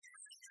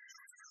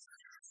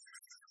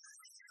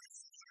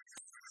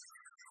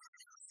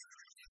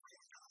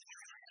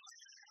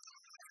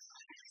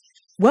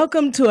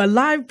Welcome to a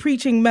live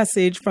preaching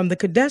message from the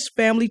Kadesh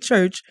Family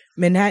Church,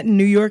 Manhattan,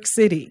 New York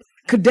City.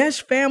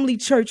 Kadesh Family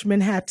Church,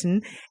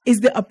 Manhattan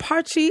is the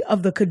eparchy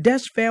of the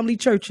Kadesh Family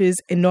Churches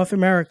in North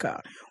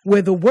America,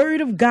 where the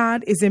Word of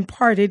God is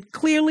imparted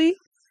clearly,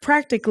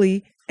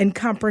 practically, and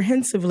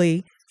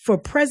comprehensively for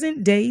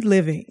present-day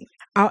living.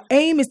 Our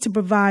aim is to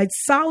provide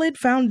solid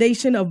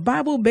foundation of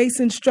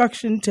Bible-based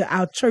instruction to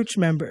our church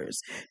members,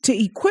 to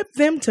equip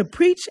them to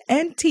preach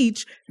and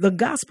teach the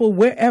gospel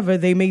wherever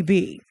they may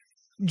be.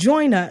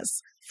 Join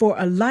us for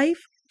a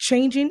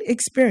life-changing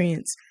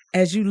experience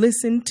as you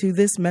listen to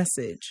this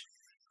message.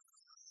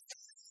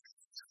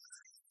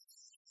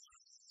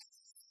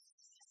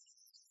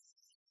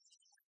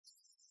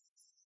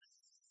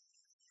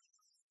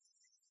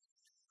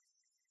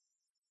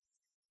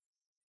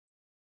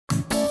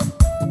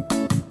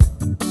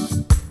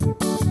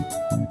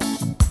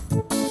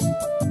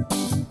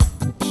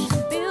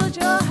 Build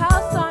your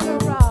house on a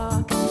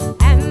rock,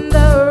 and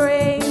the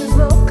rain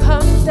will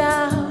come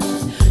down.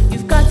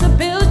 You've got to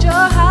build your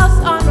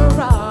house on a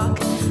rock,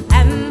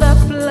 and the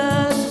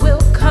floods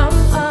will come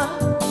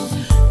up.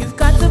 You've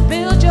got to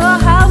build your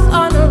house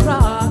on a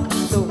rock.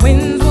 The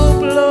winds will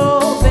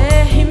blow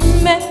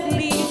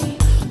vehemently,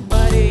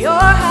 but your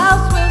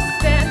house will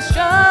stand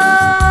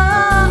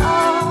strong.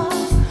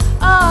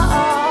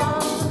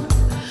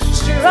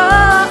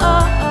 Strong.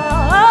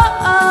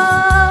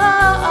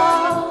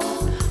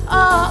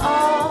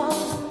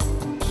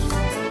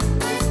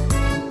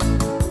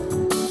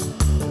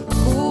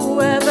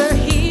 Whoever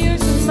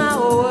hears my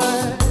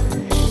word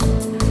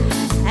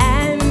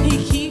and he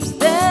keeps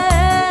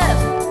them,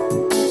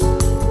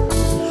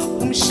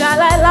 whom shall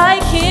I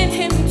liken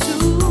him to?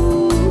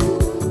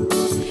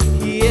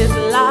 He is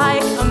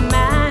like a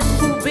man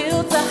who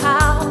builds a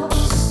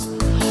house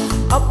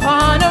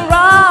upon a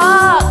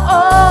rock.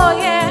 Oh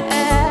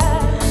yeah,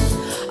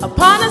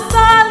 upon a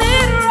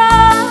solid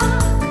rock.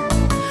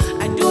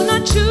 I do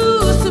not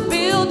choose to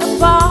build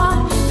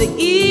upon the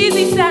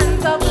easy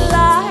sands of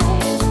life.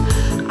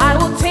 I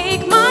will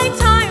take my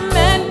time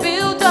and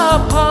build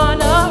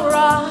upon a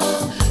rock.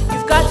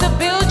 You've got to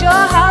build your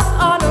house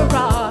on a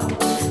rock,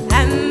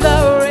 and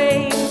the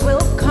rain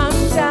will come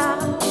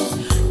down.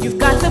 You've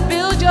got to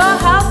build your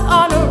house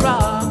on a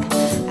rock,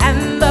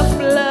 and the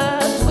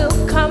floods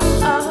will come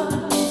up.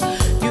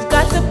 You've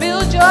got to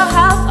build your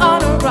house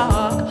on a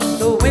rock.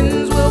 The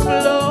winds will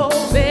blow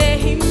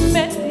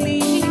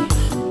vehemently,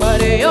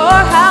 but your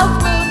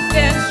house will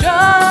stand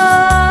strong.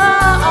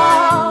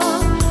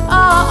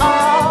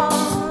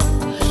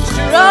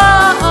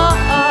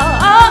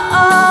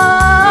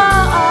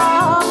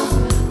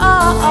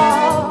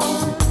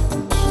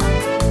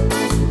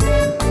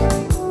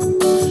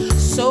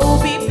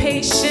 So be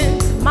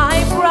patient,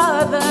 my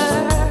brother,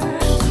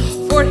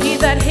 for he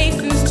that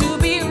hastens to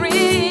be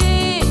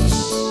rich,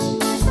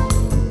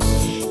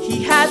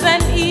 he has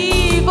an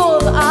evil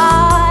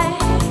eye.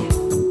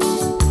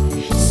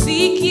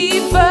 Seek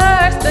ye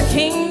first the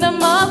kingdom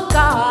of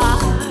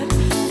God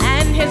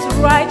and his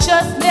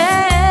righteousness.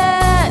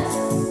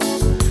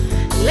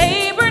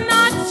 Labor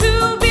not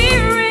to be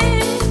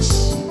rich.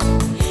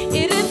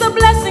 It is the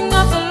blessing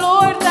of the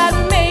Lord that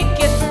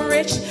maketh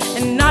rich,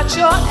 and not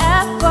your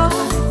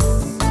efforts.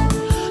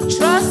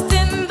 Trust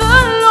in the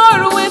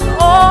Lord with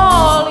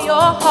all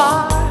your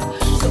heart.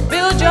 So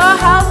build your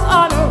house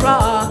on a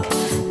rock,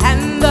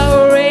 and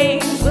the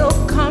rain will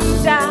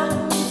come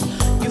down.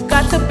 You've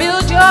got to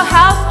build your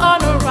house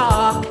on a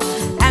rock,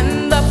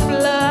 and the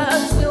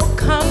floods will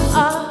come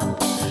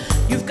up.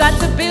 You've got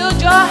to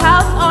build your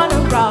house on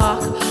a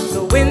rock.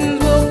 The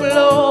winds will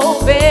blow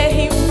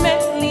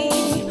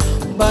vehemently,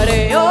 but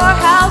your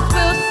house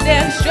will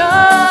stand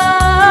strong.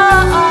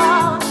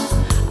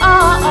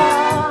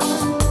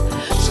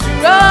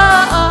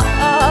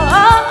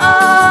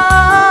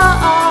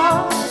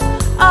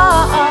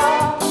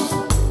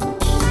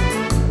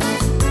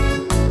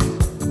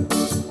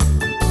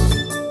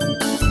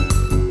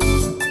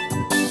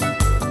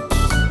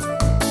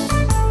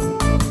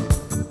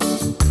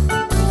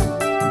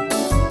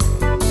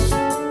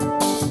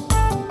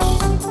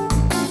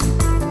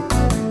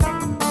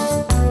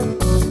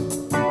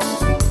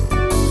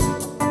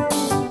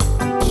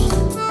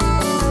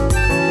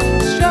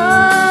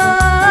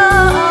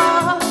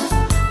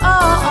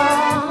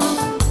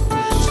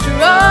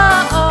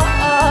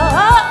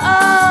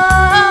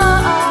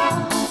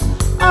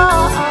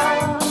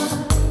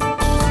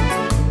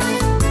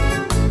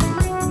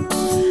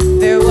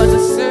 There was a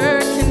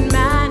certain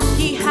man,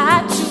 he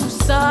had 2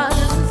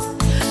 sons.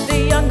 The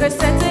younger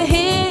said to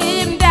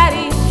him,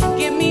 Daddy,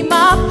 give me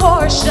my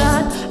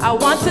portion. I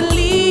want to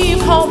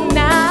leave home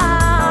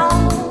now.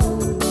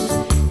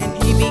 And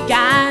he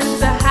began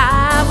to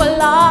have a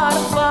lot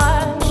of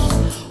fun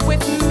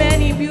with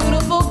many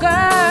beautiful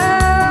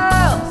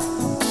girls.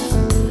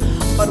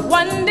 But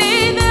one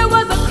day there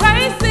was a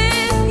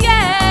crisis,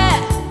 yeah.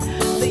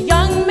 The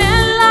young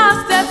man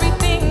lost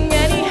everything,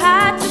 and he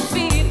had to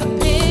feed the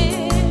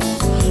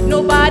pigs.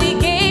 Nobody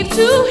gave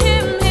to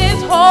him,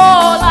 his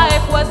whole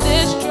life was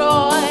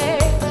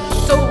destroyed.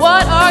 So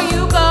what are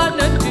you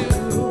gonna do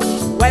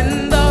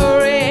when the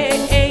rain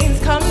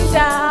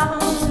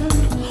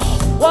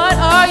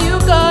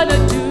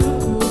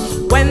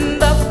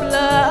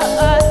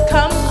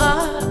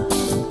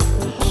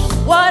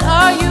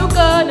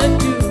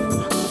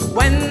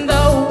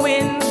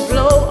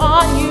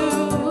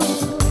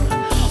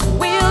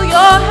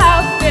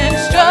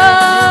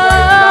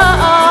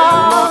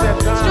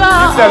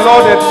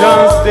all the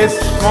dance this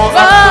small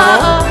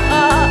afternoon?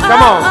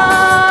 Come on.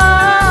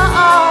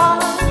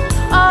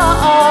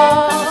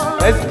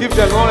 Let's give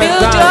the Lord a Build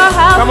dance. your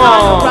house Come on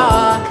on. a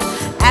rock,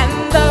 and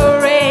the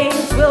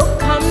rains will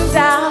come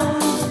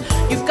down.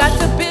 You've got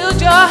to build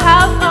your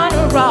house on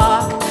a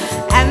rock,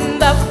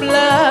 and the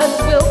floods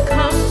will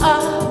come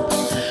up.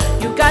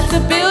 You've got to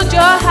build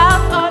your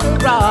house on a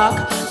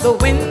rock. The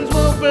winds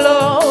will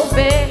blow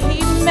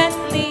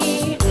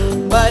vehemently,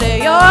 but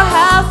your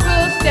house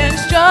will stand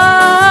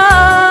strong.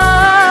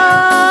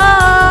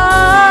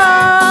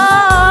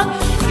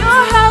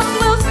 Your house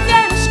will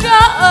stand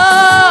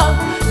strong.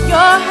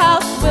 Your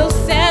house will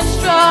stand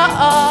strong.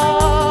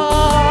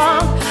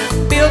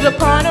 Build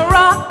upon a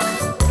rock.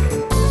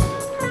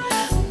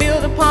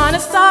 Build upon a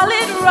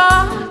solid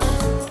rock.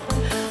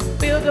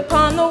 Build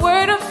upon the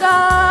word of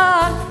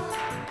God.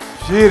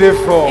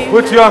 Beautiful. Amen.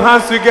 Put your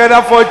hands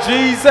together for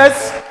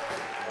Jesus.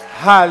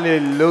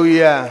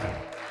 Hallelujah.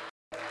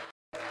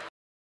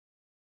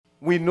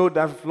 We know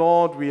that,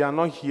 Lord, we are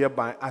not here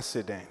by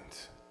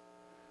accident.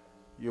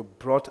 You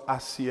brought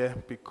us here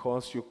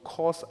because you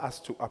caused us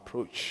to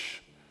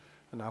approach.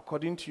 And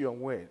according to your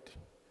word,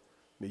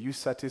 may you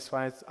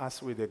satisfy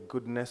us with the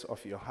goodness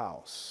of your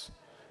house.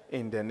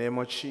 In the name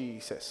of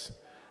Jesus.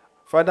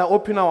 Father,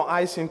 open our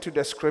eyes into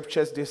the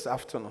scriptures this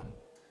afternoon.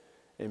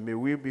 And may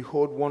we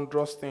behold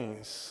wondrous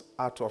things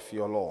out of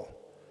your law.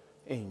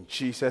 In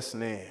Jesus'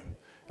 name.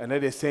 And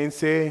let the saints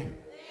say, Amen.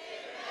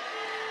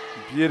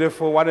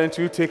 Beautiful. Why don't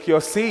you take your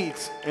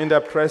seat in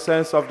the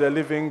presence of the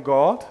living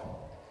God?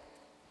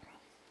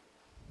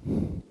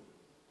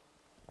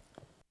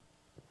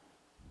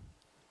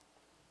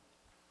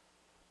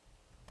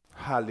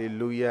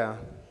 Hallelujah.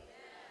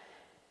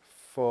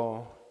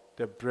 For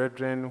the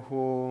brethren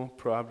who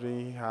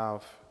probably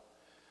have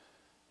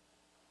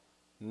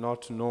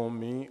not known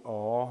me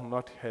or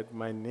not heard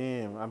my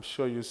name, I'm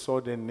sure you saw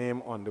the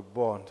name on the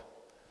board.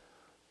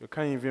 You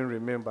can't even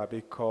remember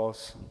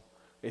because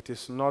it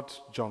is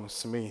not John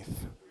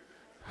Smith.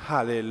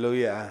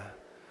 Hallelujah.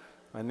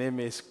 My name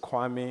is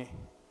Kwame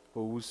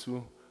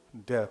Owusu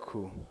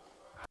Delku.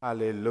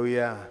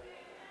 Hallelujah.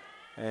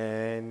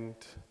 And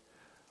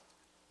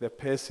the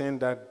person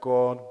that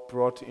God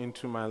brought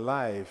into my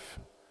life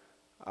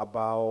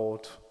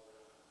about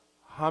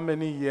how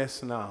many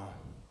years now?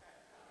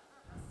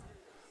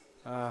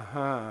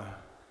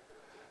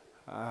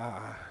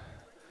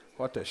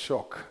 What a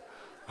shock.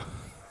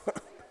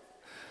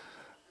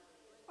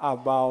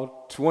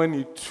 About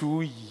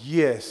 22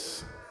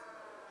 years.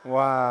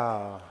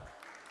 Wow.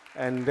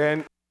 And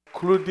then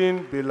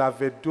including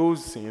beloved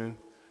dosing,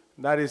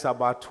 that is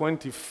about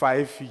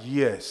 25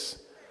 years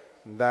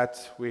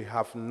that we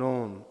have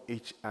known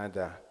each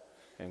other.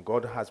 And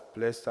God has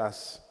blessed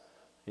us,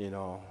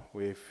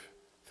 with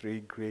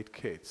 3 great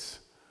kids.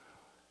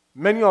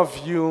 Many of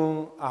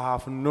you, I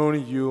have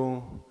known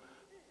you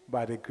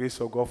by the grace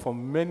of God for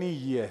many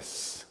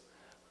years.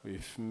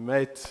 We've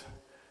met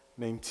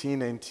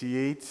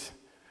 1998,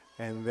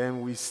 and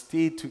then we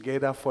stayed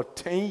together for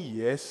 10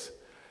 years,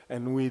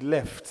 and we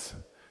left.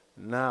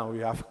 Now we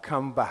have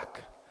come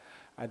back.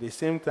 At the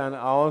same time, I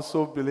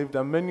also believe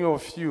that many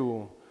of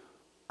you,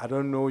 I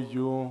don't know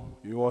you,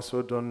 you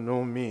also don't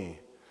know me.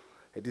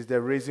 It is the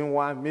reason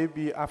why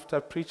maybe after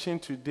preaching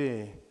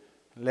today,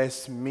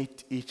 let's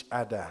meet each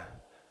other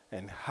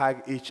and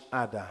hug each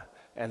other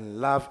and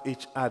love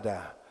each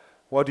other.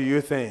 What do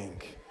you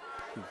think?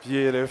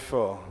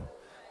 Beautiful.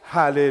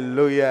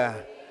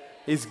 Hallelujah.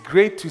 It's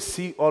great to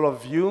see all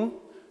of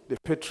you, the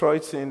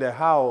patriots in the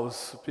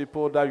house,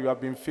 people that you have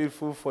been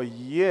faithful for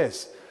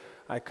years.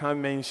 I can't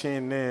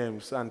mention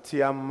names.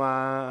 Auntie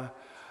Amma.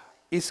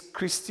 Is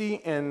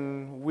Christy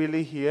and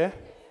Willie here?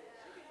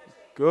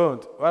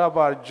 Good. What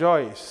about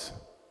Joyce?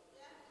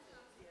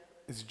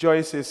 Is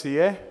Joyce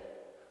here?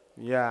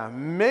 Yeah,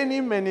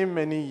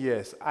 many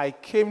years. I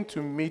came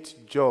to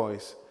meet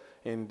Joyce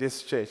in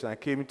this church. I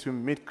came to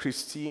meet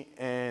Christy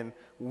and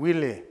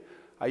Willie.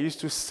 I used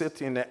to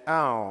sit in the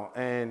aisle,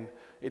 and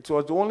it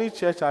was the only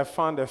church I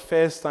found the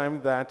first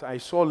time that I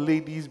saw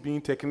ladies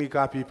being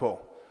technical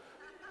people.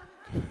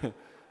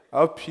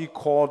 LP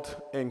called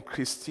and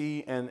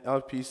Christy and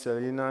LP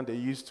Selena, they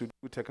used to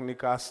do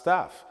technical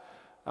stuff.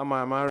 Am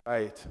I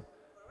right?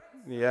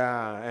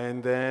 Yeah,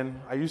 and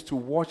then I used to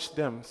watch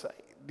them. Say,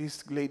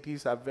 these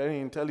ladies are very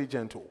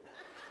intelligent.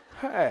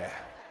 Hey,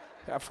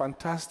 they are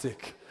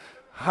fantastic.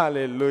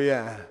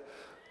 Hallelujah.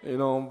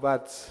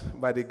 But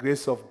by the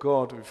grace of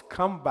God, we've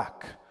come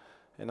back.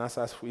 And as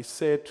we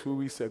said 2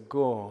 weeks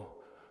ago,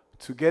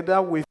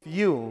 together with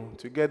you,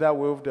 together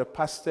with the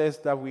pastors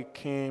that we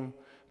came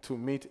to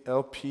meet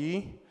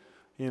LP,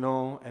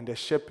 and the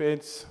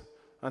shepherds,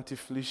 Auntie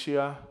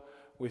Felicia,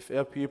 with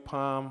LP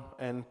Palm,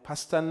 and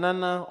Pastor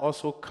Nana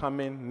also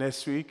coming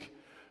next week.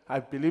 I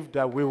believe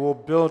that we will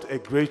build a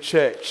great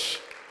church.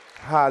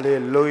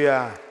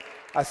 Hallelujah.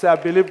 I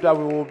believe that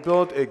we will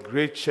build a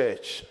great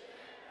church.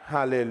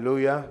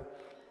 Hallelujah.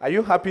 Are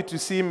you happy to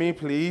see me,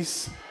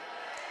 please?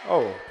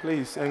 Oh,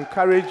 please,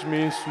 encourage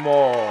me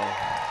small.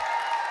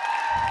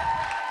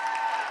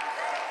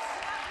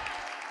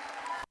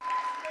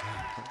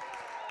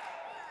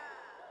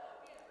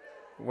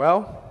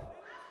 Well,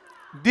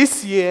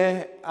 this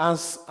year,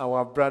 as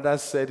our brother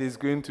said, is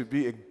going to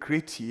be a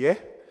great year.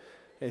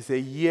 It's a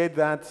year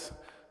that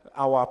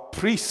our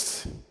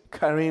priests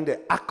carrying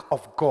the Ark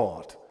of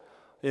God.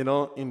 You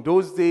know, in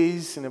those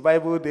days, in the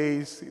Bible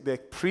days, the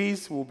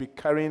priests will be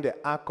carrying the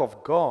Ark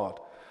of God.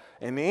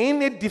 And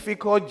in a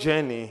difficult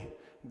journey,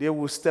 they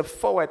will step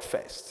forward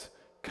first.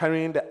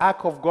 Carrying the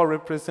Ark of God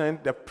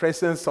represents the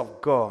presence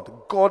of God,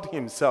 God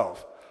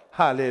himself.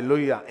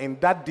 Hallelujah. In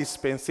that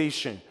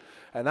dispensation.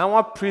 And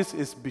our priest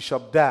is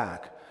Bishop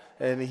Dag.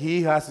 And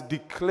he has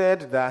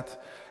declared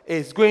that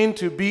it's going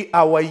to be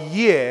our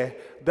year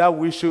that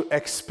we should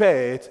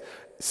expect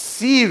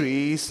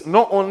series,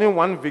 not only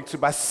one victory,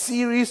 but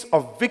series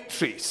of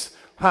victories.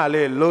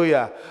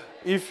 Hallelujah.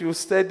 If you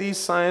study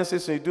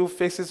sciences, you do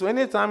physics, so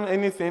anytime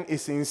anything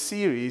is in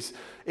series,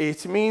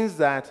 it means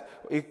that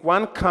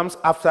one comes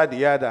after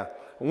the other.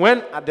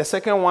 When the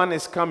second one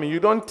is coming, you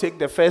don't take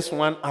the first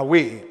one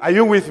away. Are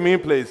you with me,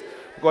 please?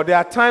 Because there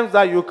are times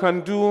that you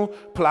can do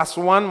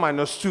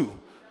 +1 - 2.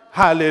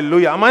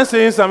 Hallelujah. Am I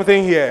saying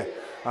something here?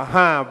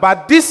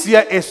 But this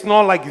year it's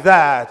not like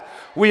that.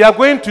 We are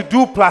going to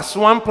do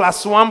 +1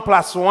 +1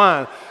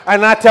 +1.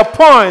 And at a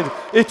point,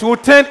 it will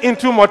turn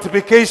into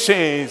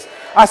multiplications.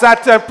 As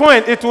at a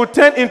point, it will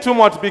turn into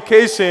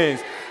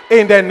multiplications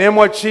in the name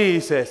of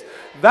Jesus.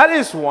 That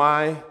is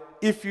why,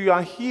 if you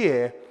are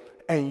here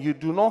and you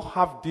do not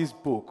have this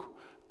book,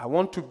 I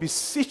want to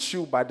beseech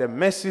you by the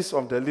mercies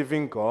of the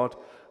living God,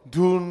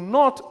 do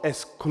not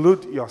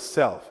exclude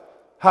yourself.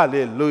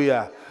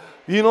 Hallelujah.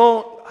 You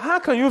know, how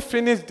can you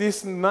finish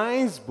this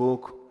nice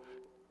book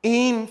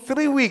in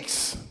 3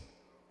 weeks?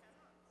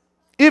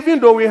 Even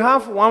though we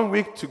have 1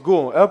 week to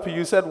go. LP,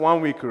 you said 1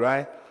 week,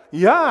 right?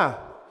 Yeah.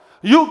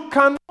 You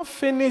cannot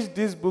finish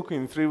this book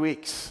in 3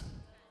 weeks.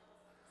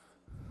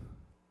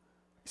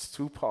 It's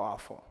too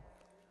powerful.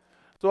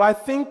 So I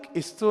think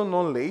it's still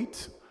not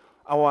late.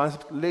 Our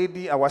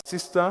lady, our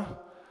sister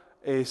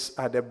is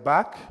at the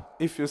back.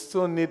 If you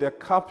still need a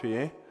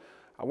copy,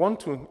 I want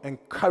to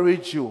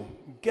encourage you.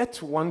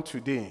 Get one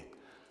today.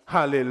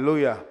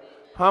 Hallelujah.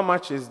 How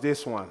much is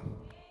this one?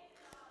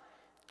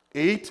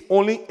 8?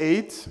 Only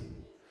 8?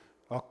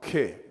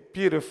 Okay,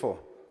 beautiful.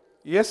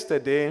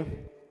 Yesterday,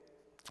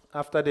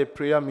 after the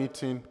prayer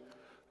meeting,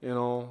 you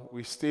know,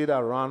 we stayed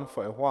around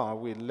for a while.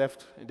 We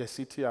left the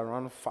city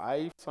around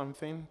 5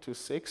 something to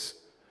 6.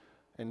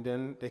 And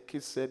then the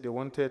kids said they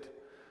wanted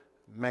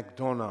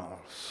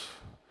McDonald's.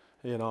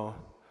 You know,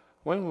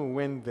 when we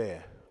went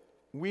there,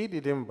 we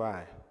didn't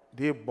buy.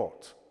 They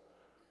bought.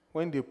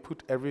 When they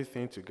put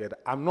everything together,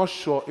 I'm not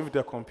sure if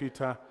the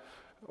computer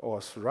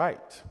was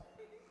right,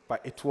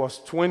 but it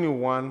was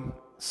 21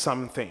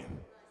 something.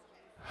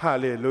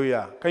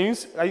 Hallelujah. Can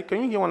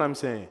you hear what I'm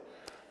saying?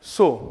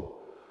 So,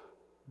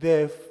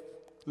 the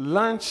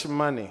lunch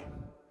money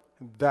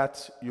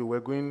that you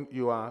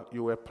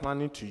were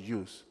planning to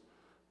use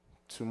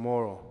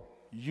tomorrow,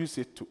 use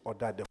it to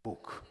order the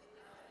book.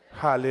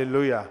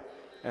 Hallelujah.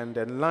 And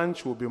the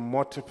lunch will be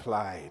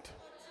multiplied.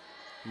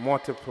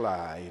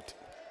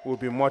 Will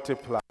be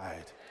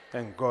multiplied.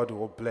 And God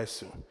will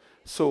bless you.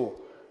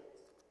 So,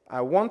 I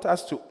want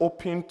us to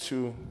open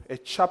to a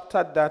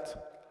chapter that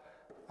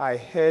I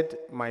heard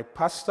my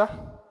pastor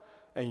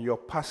and your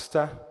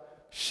pastor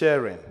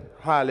sharing.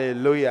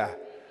 Hallelujah.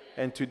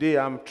 And today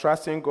I'm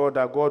trusting God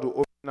that God will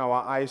open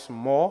our eyes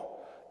more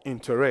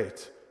into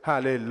it.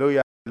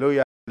 Hallelujah.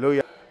 Hallelujah.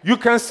 Hallelujah. You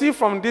can see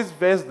from this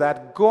verse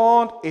that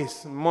God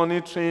is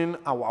monitoring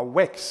our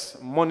works,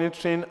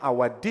 monitoring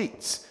our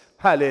deeds.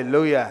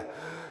 Hallelujah.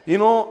 You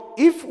know,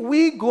 if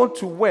we go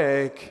to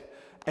work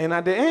and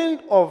at the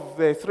end of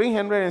the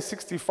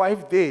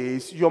 365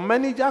 days, your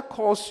manager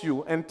calls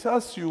you and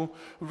tells you,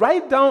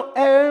 write down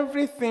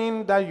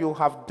everything that you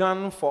have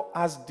done for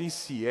us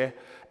this year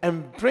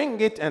and bring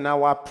it and I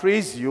will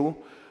praise you.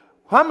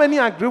 How many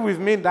agree with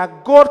me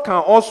that God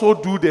can also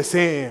do the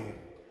same?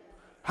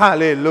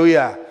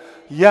 Hallelujah.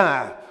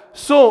 Yeah.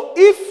 So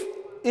if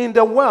in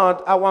the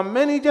world our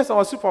managers,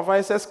 our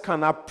supervisors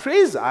can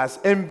appraise us,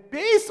 and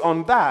based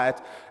on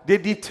that, they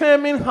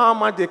determine how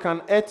much they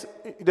can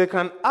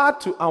add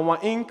to our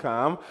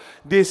income,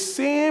 the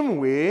same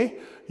way,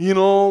 you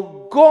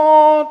know,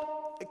 God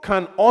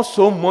can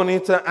also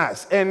monitor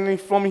us.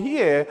 And from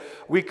here,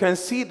 we can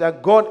see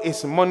that God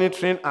is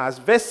monitoring us.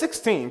 Verse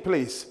 16,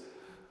 please.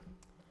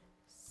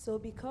 So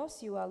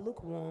because you are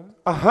lukewarm,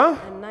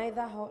 and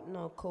neither hot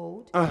nor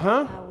cold,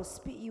 I will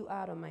spit you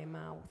out of my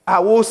mouth. I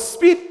will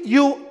spit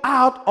you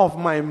out of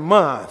my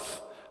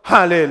mouth.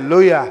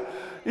 Hallelujah.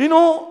 You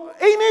know,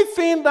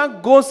 anything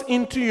that goes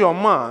into your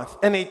mouth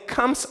and it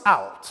comes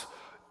out,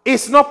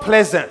 it's not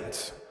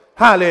pleasant.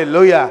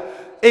 Hallelujah.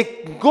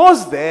 It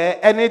goes there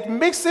and it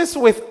mixes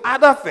with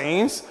other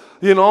things,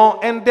 you know,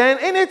 and then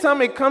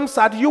anytime it comes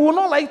out, you will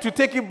not like to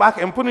take it back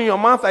and put it in your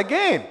mouth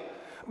again.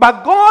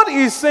 But God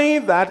is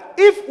saying that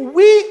if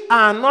we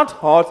are not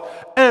hot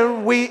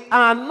and we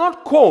are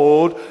not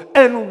cold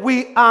and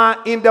we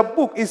are in the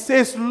book, it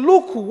says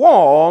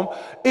lukewarm,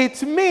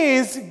 it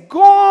means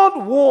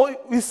God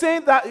is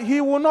saying that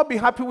he will not be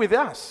happy with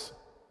us.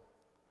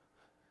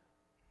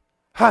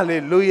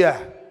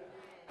 Hallelujah.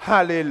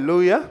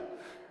 Hallelujah.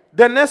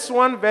 The next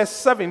one, verse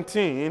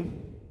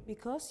 17.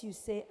 Because you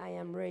say, I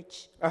am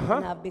rich Uh-huh.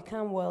 and have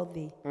become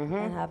wealthy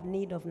and have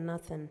need of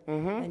nothing,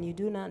 and you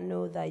do not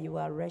know that you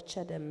are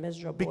wretched and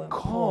miserable and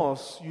poor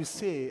Because you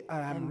say, I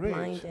am and rich,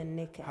 blind and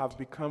naked. have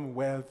become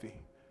wealthy,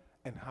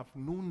 and have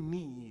no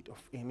need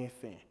of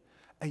anything,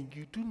 and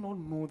you do not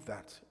know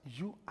that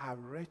you are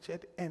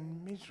wretched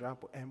and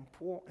miserable and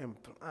poor and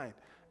blind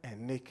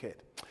and naked.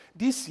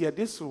 This year,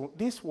 this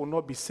will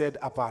not be said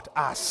about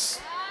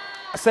us.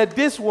 I said,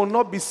 this will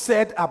not be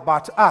said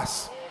about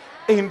us.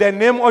 In the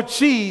name of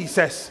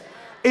Jesus.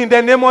 In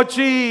the name of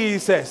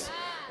Jesus.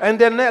 And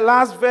the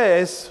last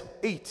verse,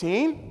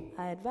 18.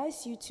 I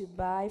advise you to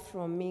buy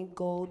from me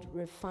gold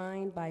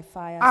refined by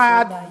fire.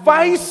 I so that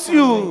advise you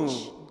may you. become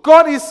rich.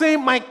 God is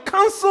saying, my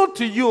counsel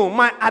to you,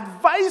 my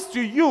advice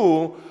to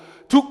you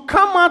to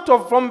come out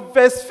of from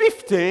verse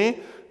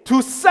 15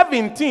 to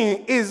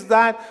 17 is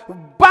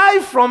that buy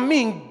from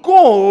me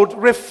gold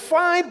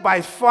refined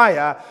by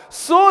fire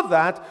so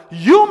that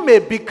you may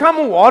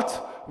become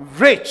what?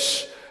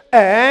 Rich.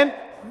 And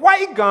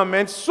white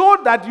garments so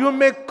that you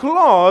may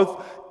clothe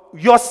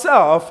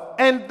yourself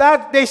and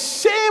that the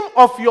shame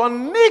of your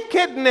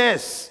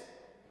nakedness.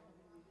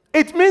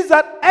 It means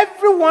that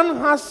everyone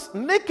has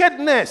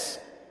nakedness.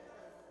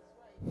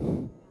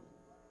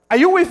 Are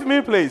you with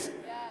me, please?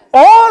 Yes.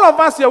 All of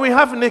us here, we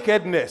have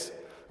nakedness.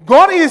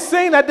 God is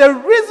saying that the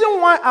reason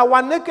why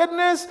our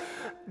nakedness,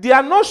 they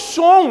are not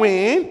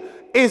showing,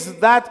 is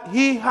that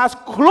He has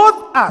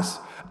clothed us.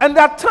 And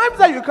there are times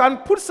that you can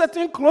put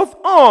certain clothes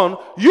on.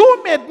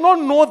 You may not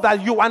know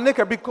that you are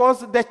naked because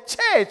the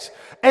church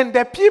and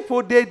the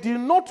people, they did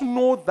not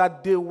know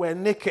that they were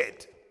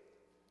naked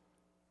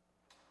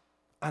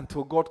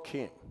until God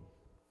came.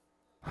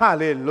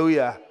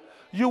 Hallelujah.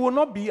 You will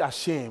not be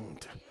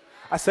ashamed.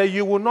 I say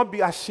you will not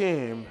be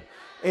ashamed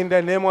in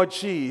the name of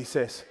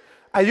Jesus.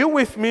 Are you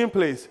with me,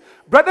 please?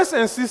 Brothers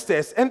and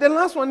sisters, and the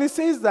last one, it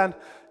says that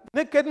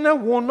nakedness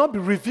will not be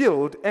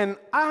revealed, and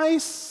I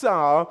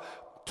shall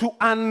to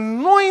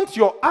anoint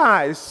your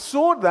eyes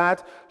so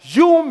that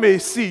you may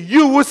see.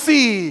 You will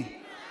see.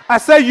 I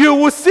said you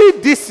will see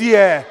this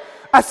year.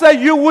 I said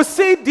you will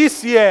see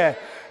this year.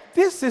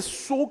 This is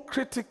so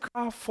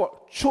critical for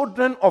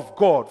children of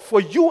God,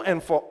 for you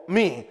and for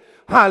me.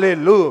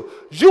 Hallelujah.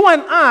 You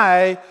and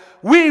I,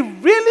 we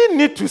really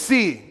need to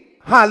see.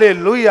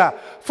 Hallelujah.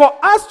 For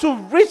us to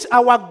reach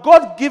our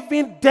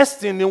God-given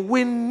destiny,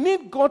 we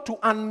need God to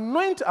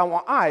anoint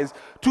our eyes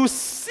to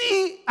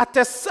see at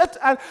a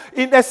certain,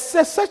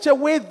 such a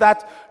way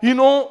that, we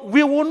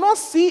will not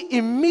see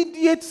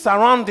immediate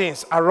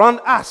surroundings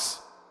around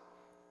us.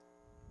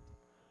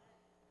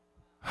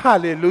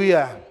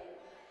 Hallelujah.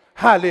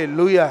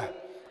 Hallelujah.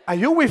 Are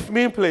you with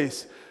me,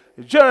 please?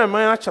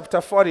 Jeremiah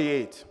chapter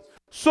 48.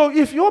 So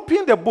if you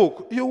open the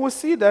book, you will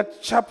see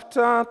that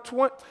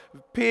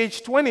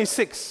page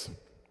 26.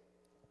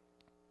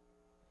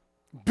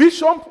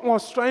 Bishop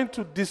was trying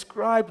to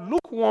describe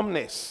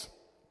lukewarmness.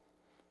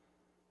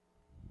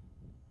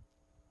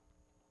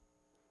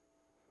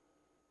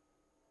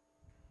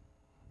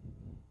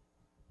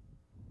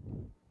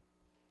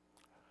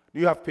 Do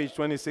you have page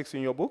 26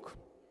 in your book?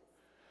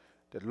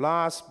 The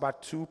last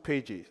but two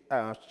pages,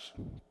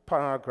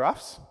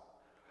 paragraphs.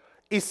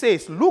 It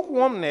says,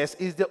 lukewarmness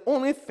is the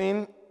only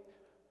thing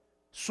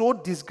so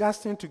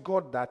disgusting to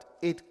God that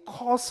it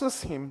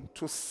causes Him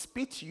to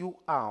spit you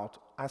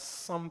out as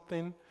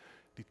something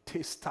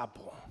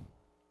detestable.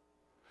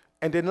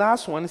 And the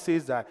last one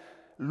says that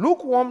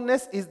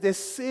lukewarmness is the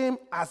same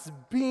as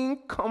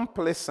being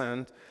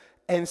complacent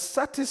and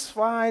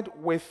satisfied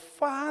with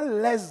far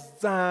less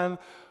than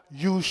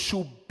you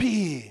should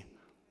be.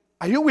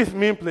 Are you with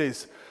me,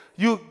 please?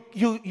 You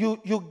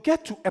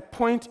get to a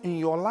point in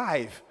your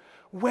life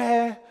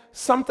where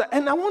something,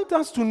 and I want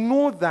us to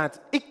know that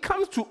it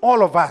comes to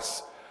all of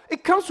us.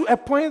 It comes to a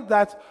point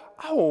that,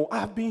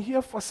 I've been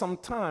here for some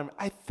time.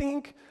 I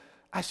think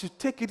I should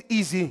take it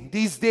easy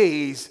these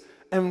days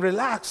and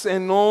relax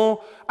and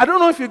know. I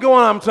don't know if you get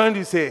what I'm trying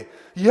to say.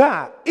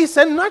 Yeah, it's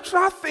a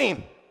natural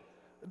thing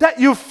that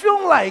you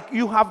feel like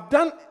you have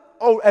done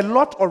a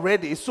lot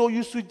already, so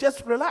you should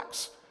just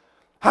relax.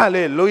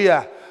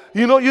 Hallelujah.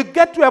 You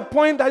get to a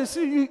point that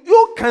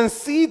you can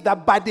see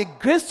that by the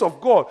grace of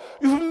God,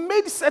 you've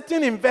made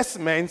certain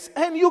investments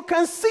and you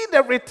can see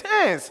the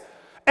returns.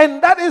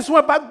 And that is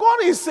why, but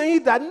God is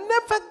saying that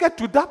never get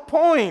to that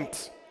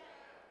point.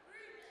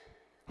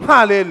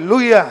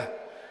 Hallelujah.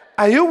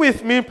 Are you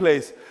with me,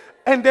 please?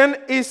 And then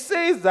it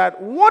says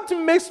that what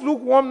makes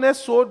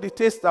lukewarmness so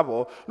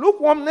detestable?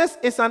 Lukewarmness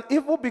is an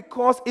evil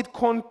because it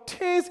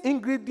contains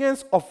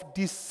ingredients of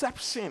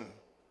deception.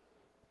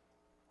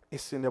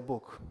 It's in the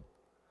book.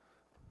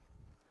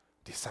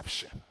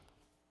 Deception.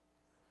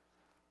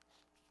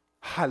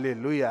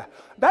 Hallelujah.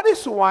 That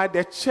is why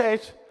the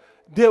church,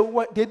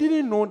 they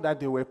didn't know that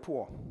they were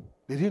poor.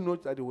 They didn't know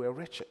that they were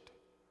wretched.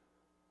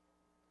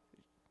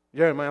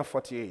 Jeremiah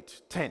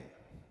 48:10,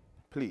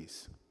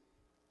 please.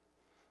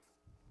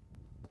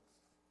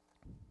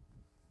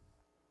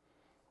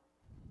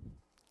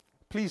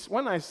 Please,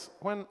 when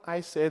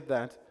I said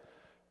that,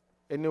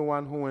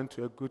 anyone who went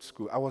to a good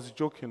school, I was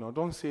joking. Or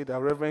don't say that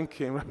Reverend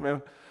came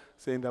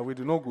saying that we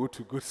do not go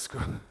to good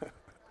school.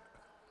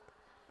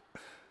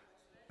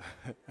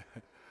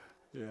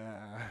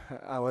 Yeah,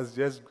 I was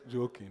just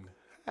joking.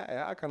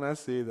 How can I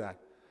say that?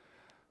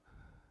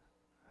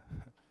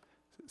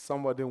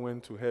 Somebody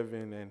went to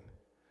heaven and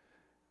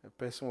a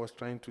person was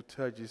trying to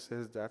tell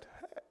Jesus that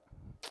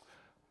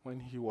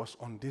when he was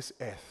on this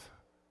earth,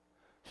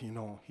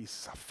 he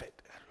suffered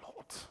a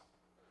lot.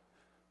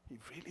 He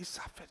really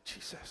suffered,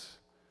 Jesus.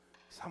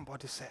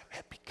 Somebody said,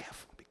 hey, be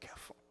careful, be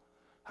careful.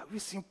 Have you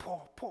seen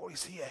Paul? Paul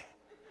is here.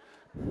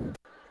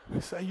 He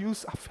said, you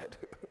suffered.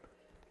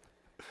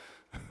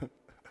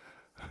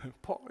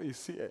 Paul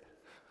is here.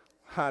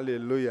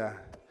 Hallelujah.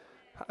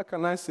 How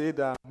can I say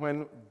that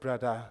when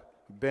Brother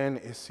Ben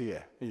is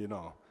here?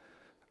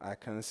 I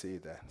can't say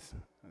that.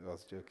 I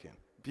was joking.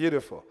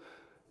 Beautiful.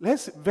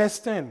 Verse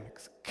 10.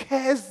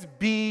 Cursed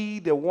be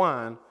the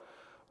one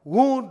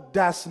who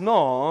does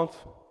not,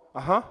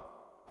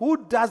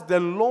 who does the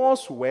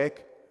Lord's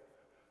work.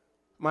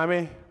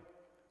 Mommy,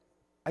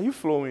 are you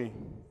flowing?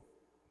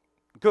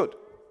 Good.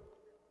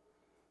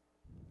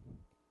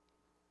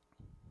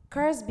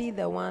 Cursed be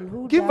the one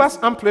who Give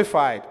us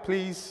amplified,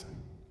 please.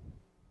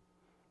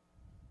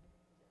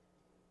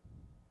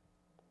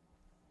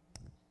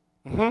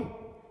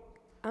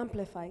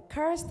 Amplified.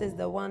 Cursed is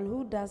the one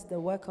who does the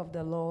work of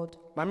the Lord.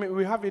 Mommy,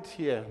 we have it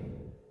here.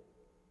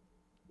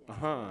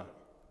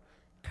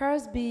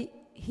 Cursed be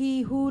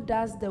he who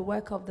does the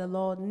work of the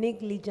Lord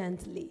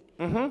negligently,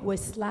 with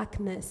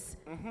slackness,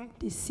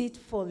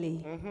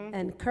 deceitfully,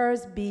 and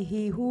cursed be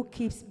he who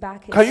keeps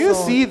back his Can you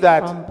sword see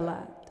that? from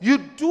blood. You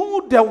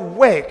do the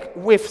work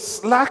with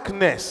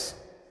slackness.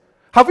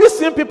 Have you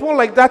seen people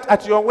like that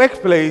at your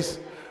workplace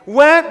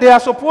where they are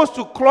supposed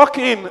to clock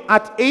in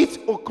at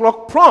 8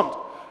 o'clock prompt?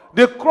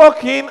 They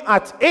clock in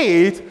at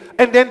 8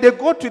 and then they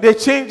go to the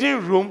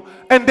changing room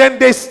and then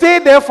they stay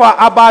there for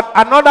about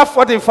another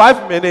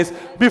 45 minutes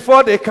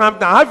before they come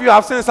down. Have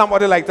you seen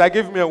somebody like that?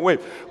 Give me a wave.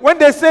 When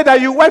they say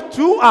that you work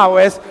 2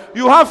 hours,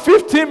 you have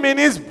 15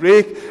 minutes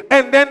break,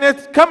 and then they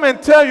come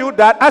and tell you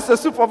that as a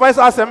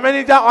supervisor, as a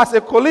manager, or as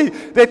a colleague,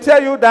 they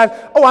tell you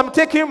that, oh, I'm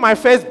taking my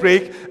first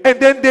break, and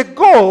then they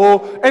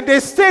go and they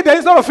stay there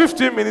instead of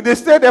 15 minutes, they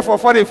stay there for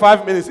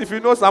 45 minutes. If you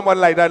know someone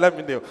like that, let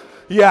me know.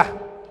 Yeah.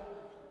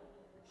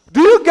 Do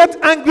you get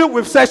angry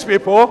with such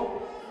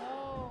people?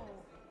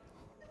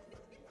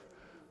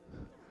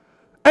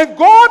 And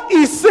God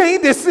is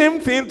saying the same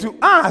thing to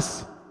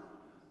us.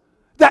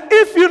 That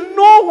if you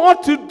know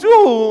what to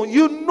do,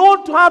 you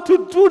know how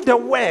to do the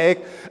work,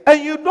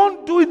 and you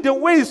don't do it the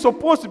way it's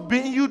supposed to be,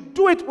 you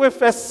do it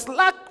with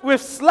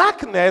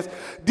slackness,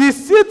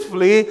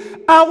 deceitfully,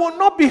 I will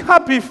not be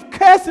happy.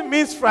 Curse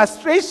means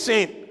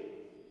frustration.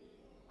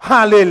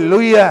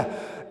 Hallelujah.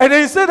 And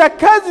then he said that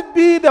cursed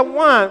be the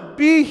one,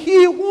 be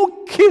he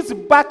who keeps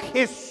back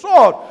his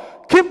sword,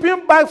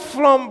 keeping back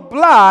from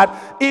blood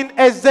in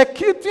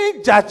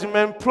executing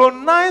judgment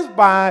pronounced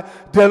by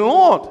the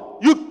Lord.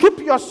 You keep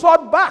your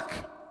sword back.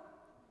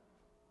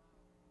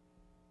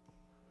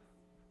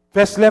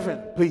 Verse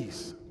 11,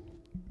 please.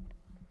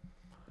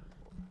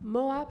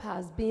 Moab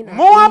has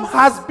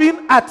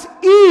been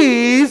at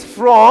ease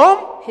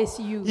from his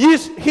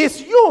youth.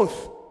 His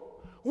youth.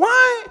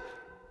 Why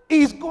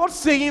is God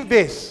saying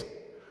this?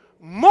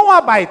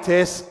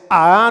 Moabites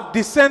are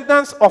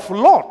descendants of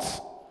Lot.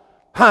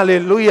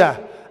 Hallelujah.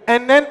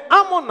 And then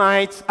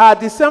Ammonites are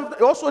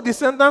also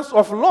descendants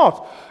of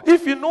Lot.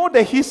 If you know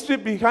the history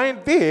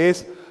behind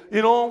this,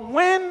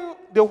 when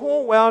the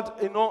whole world,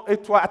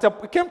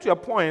 it came to a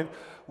point,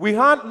 we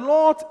had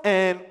Lot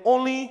and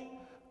only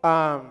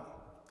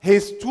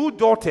his 2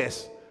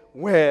 daughters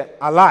were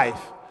alive.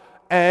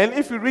 And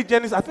if you read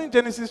Genesis, I think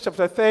Genesis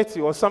chapter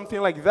 30 or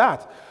something like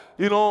that,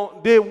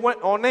 they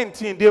went, or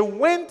 19, they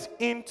went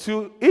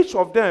into, each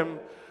of them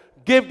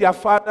gave their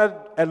father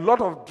a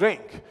lot of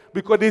drink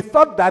because they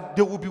thought that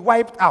they would be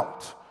wiped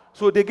out.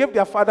 So they gave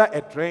their father a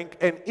drink,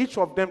 and each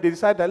of them, they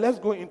decided that let's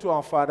go into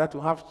our father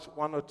to have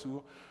 1 or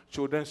 2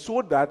 children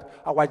so that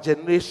our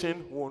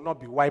generation will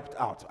not be wiped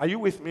out. Are you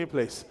with me,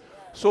 please?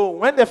 So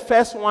when the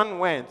first one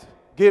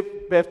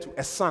gave birth to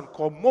a son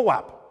called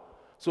Moab.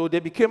 So they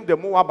became the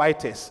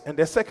Moabites. And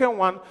the second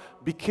one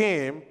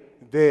became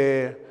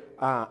the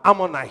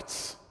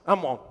Ammonites.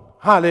 Ammon.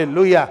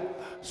 Hallelujah.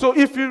 So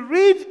if you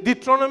read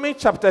Deuteronomy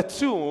chapter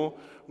 2,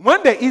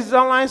 when the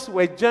Israelites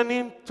were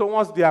journeying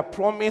towards their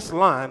promised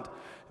land,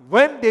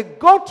 when they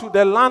got to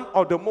the land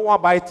of the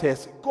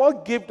Moabites,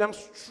 God gave them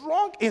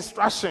strong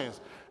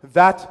instructions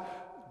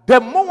that the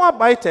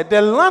Moabites,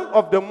 the land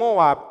of the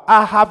Moab,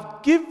 I have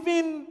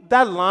given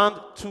that land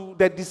to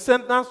the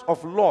descendants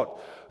of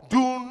Lot. Do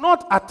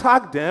not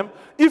attack them.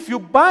 If you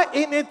buy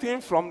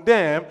anything from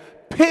them,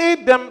 pay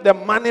them the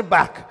money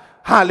back.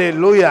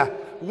 Hallelujah.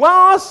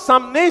 While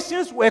some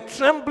nations were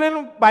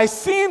trembling by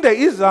seeing the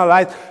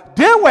Israelites,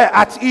 they were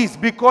at ease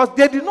because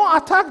they did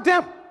not attack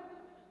them.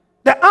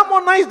 The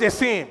Ammonites, the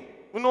same.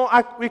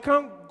 We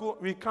can't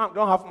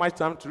don't have much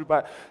time to read,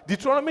 but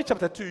Deuteronomy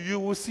chapter 2, you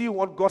will see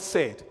what God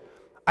said.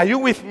 Are you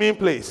with me,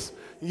 please?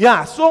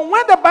 Yeah. So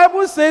when the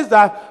Bible says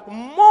that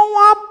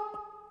Moab,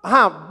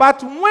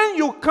 but when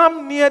you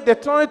come near the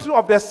territory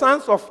of the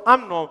sons of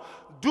Ammon,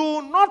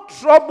 do not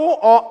trouble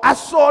or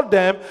assault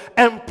them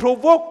and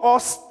provoke or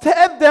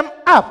stir them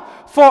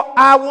up, for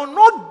I will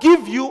not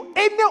give you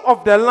any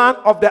of the land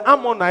of the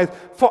Ammonites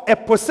for a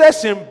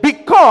possession,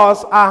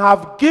 because I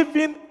have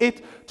given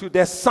it to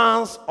the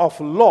sons of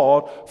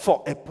Lot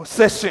for a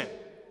possession.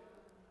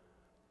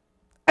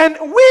 And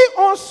we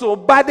also,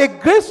 by the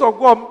grace of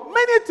God,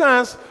 many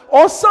times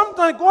or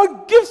sometimes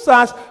God gives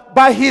us,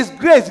 by His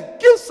grace,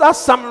 gives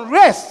us some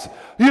rest.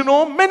 You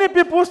know, many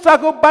people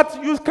struggle,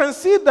 but you can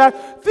see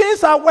that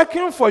things are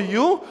working for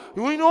you.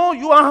 You know,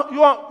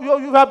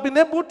 you have been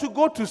able to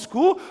go to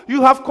school.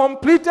 You have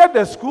completed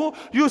the school.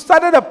 You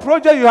started a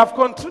project. You have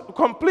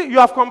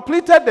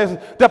completed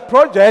the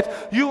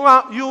project. You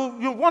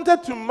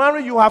wanted to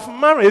marry. You have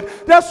married.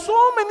 There are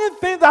so many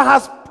things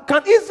that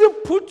can easily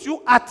put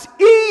you at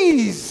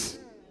ease.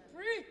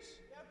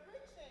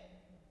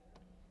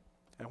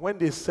 And when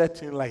they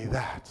set in like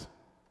that,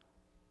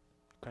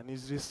 you can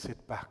easily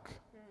sit back.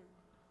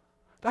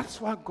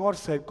 That's why God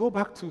said, go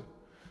back to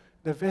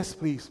the verse,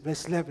 please,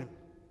 verse 11.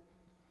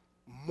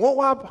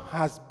 Moab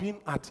has been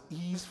at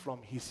ease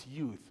from his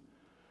youth,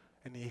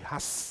 and he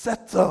has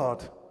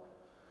settled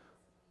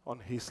on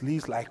his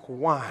lees like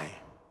wine,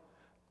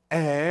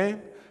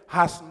 and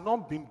has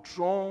not been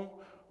drawn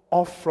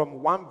off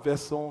from one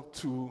vessel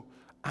to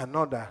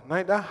another.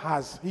 Neither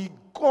has he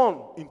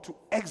gone into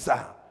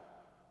exile.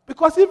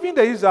 Because even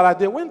the Israelites,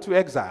 they went to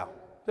exile.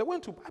 They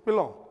went to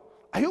Babylon.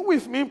 Are you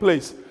with me,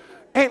 please?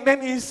 And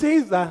then he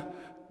says that,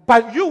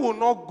 but you will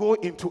not go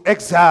into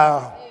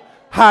exile. Amen.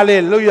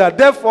 Hallelujah.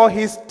 Therefore,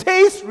 his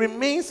taste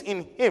remains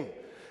in him,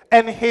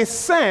 and his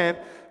scent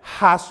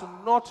has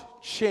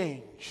not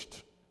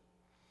changed.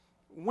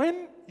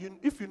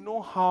 If you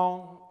know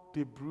how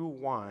they brew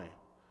wine,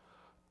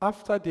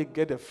 after they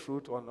get the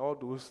fruit on all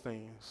those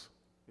things,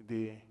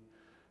 they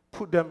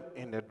put them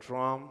in a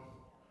drum,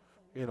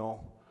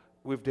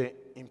 with the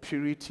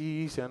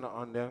impurities and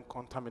on the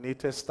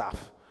contaminated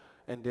stuff.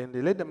 And then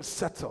they let them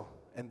settle.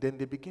 And then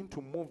they begin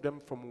to move them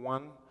from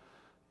one,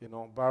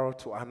 barrel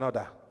to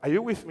another. Are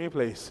you with me,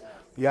 please?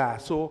 Yeah.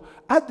 So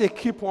as they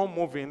keep on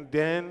moving,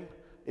 then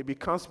it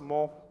becomes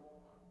more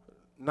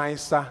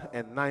nicer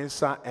and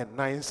nicer and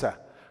nicer.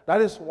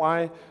 That is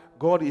why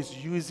God is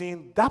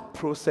using that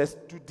process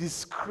to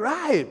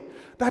describe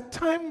that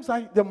times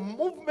like the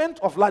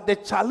movement of life, the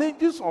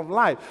challenges of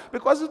life.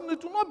 Because it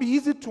will not be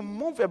easy to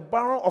move a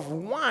barrel of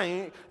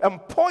wine and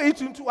pour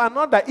it into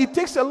another. It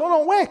takes a lot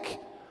of work.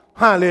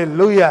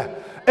 Hallelujah.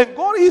 And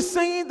God is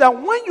saying that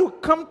when you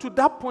come to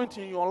that point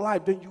in your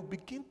life, then you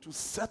begin to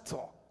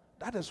settle.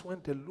 That is when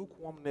the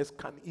lukewarmness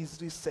can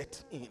easily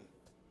set in.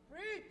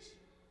 Preach.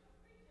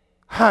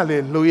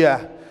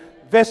 Hallelujah.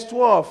 Verse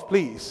 12,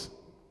 please.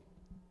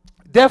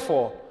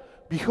 Therefore,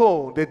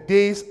 behold, the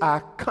days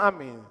are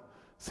coming,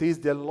 says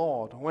the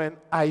Lord, when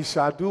I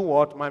shall do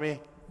what, mommy?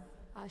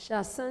 I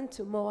shall send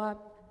to Moab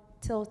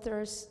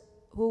tilters,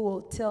 who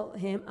will tilt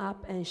him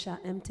up and shall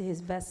empty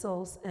his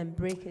vessels and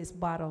break his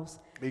bottles.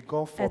 May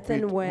God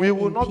forbid.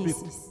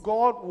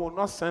 God will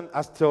not send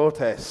us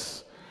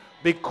tilters,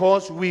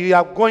 because we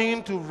are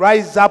going to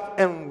rise up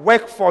and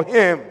work for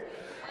him.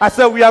 I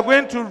said we are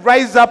going to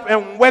rise up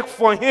and work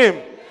for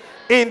him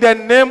in the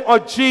name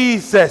of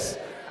Jesus.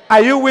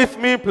 Are you with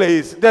me,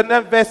 please? Then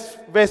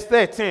verse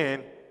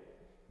 13.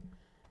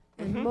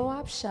 And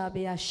Moab shall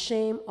be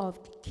ashamed of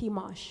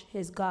Chemosh,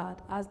 his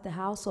God, as the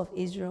house of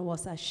Israel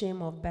was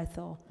ashamed of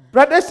Bethel.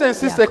 Brothers and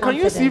sisters, can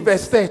you see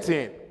verse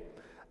 13?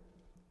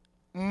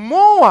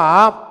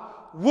 Moab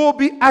will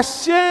be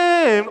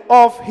ashamed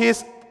of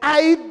his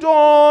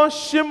idol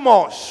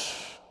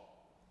Chemosh.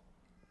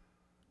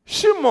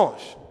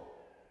 Chemosh.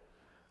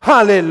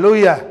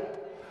 Hallelujah.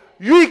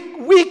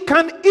 We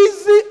can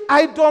easily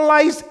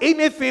idolize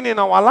anything in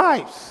our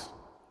lives.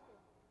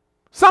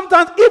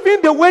 Sometimes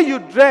even the way you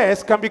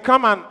dress can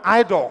become an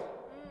idol.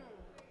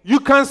 You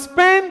can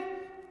spend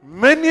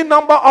maybe an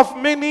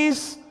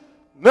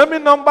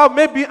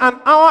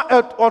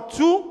hour or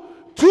two.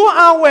 2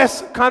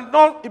 hours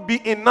cannot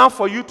be enough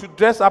for you to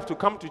dress up to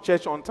come to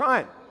church on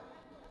time.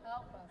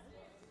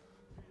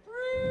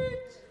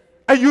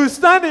 And you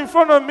stand in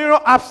front of a mirror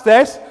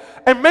upstairs,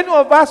 and many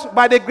of us,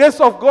 by the grace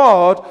of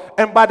God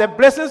and by the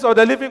blessings of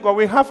the living God,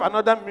 we have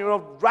another mirror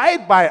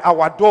right by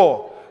our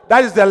door.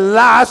 That is the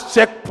last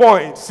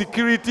checkpoint,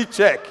 security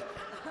check,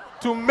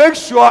 to make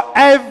sure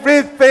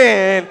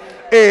everything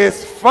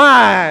is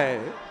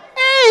fine.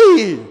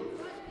 Hey!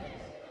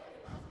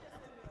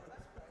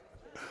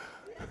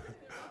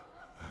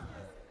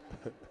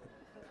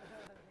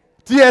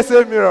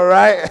 TSA mirror,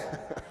 right?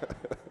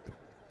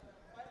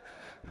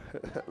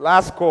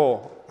 Last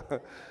call.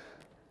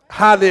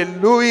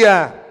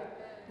 Hallelujah.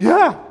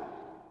 Yeah.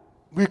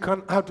 We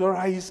can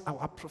idolize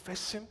our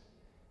profession,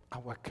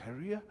 our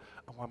career,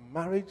 our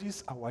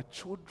marriages, our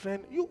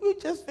children. You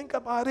just think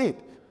about it.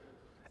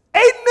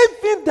 Any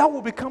anything that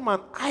will become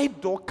an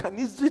idol can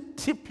easily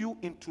tip you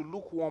into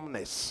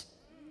lukewarmness.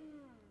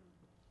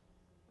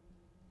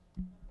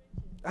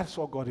 That's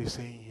what God is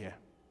saying here.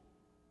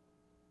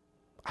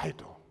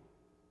 Idol.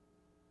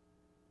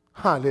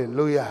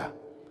 Hallelujah.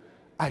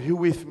 Are you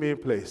with me,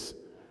 please?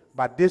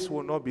 But this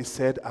will not be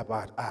said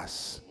about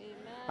us. Amen.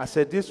 I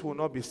said this will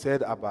not be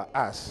said about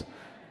us.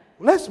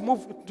 Let's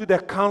move to the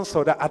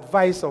counsel, the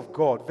advice of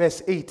God.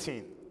 Verse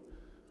 18.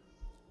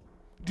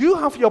 Do you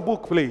have your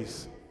book,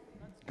 please?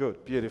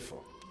 Good,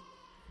 beautiful.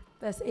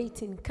 Verse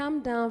 18.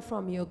 Come down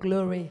from your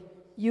glory,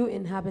 you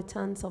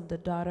inhabitants of the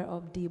daughter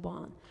of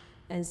Dibon,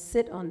 and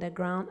sit on the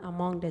ground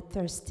among the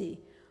thirsty.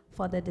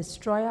 For the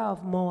destroyer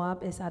of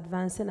Moab is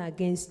advancing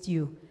against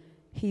you.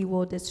 He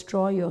will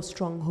destroy your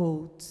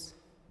strongholds.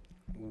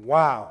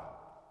 Wow.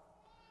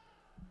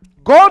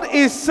 God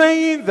is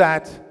saying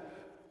that,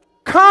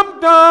 come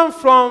down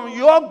from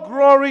your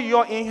glory,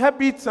 your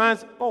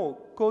inhabitants. Oh,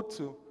 go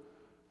to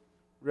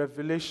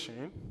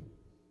Revelation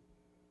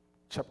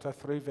chapter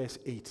 3, verse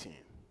 18.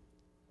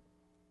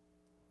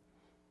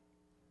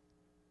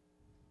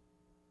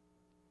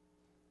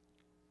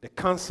 The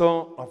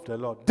counsel of the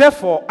Lord.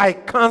 Therefore, I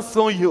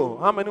counsel you.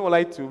 How many would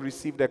like to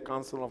receive the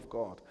counsel of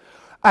God?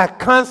 I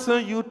counsel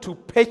you to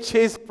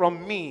purchase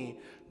from me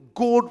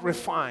gold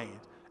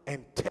refined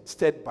and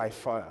tested by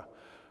fire.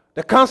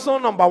 The counsel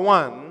number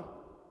 1,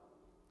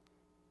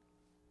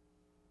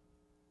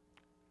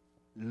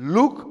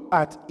 look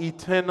at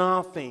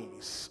eternal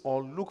things,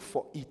 or look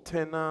for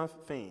eternal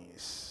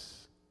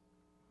things.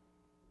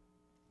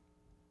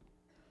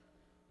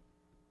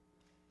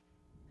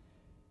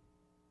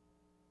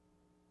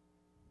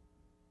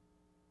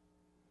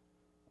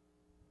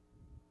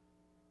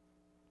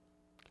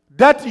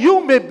 That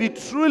you may be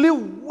truly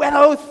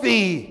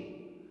wealthy.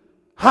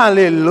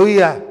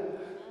 Hallelujah.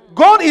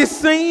 God is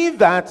saying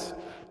that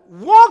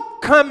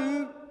what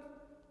can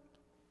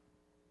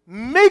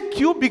make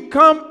you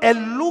become a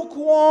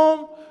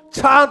lukewarm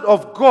child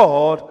of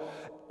God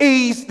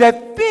is the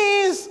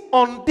things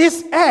on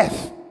this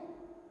earth.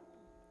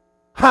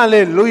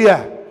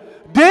 Hallelujah.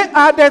 They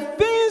are the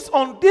things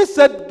on this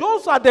earth.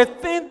 Those are the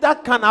things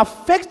that can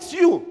affect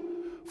you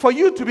for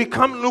you to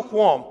become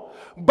lukewarm.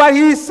 But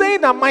he is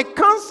saying that my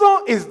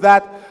counsel is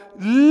that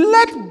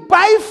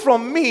buy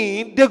from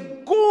me the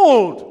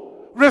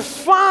gold,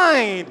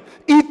 refined,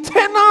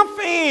 eternal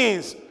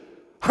things.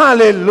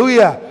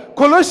 Hallelujah.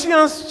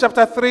 Colossians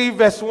chapter 3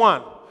 verse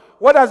 1.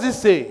 What does it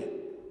say?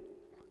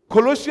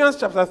 Colossians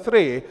chapter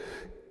 3.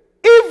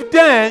 If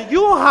then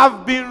you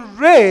have been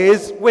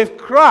raised with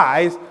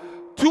Christ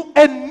to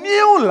a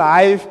new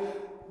life,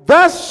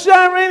 thus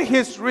sharing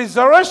his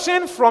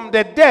resurrection from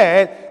the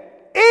dead,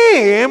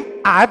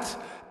 aim at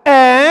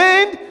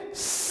and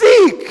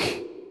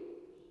seek.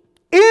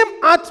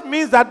 Aim at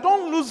means that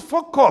don't lose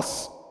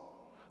focus.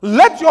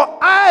 Let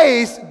your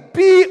eyes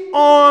be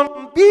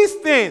on these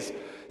things.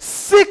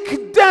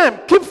 Seek them.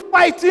 Keep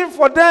fighting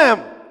for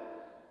them.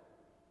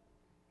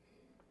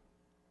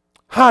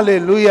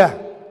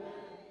 Hallelujah.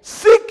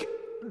 Seek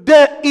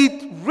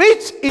the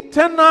rich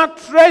eternal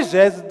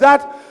treasures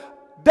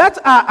that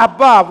are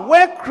above,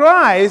 where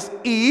Christ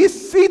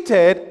is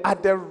seated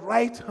at the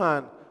right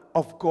hand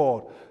of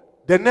God.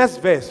 The next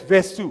verse,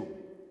 verse 2.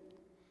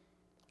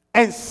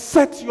 And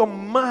set your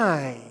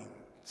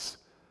minds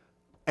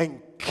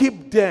and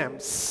keep them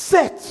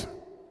set.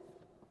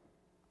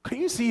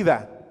 Can you see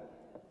that?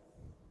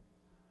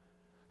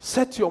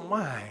 Set your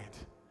mind.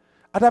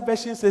 Other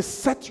version says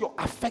set your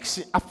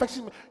affection,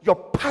 your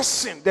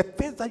passion, the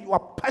things that you are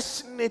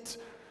passionate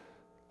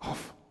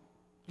of.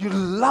 You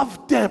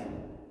love them.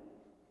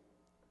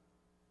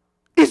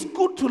 It's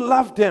good to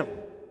love them.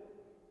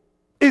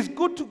 It's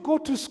good to go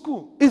to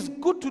school. It's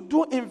good to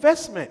do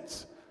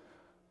investments.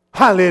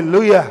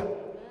 Hallelujah.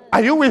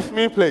 Are you with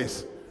me,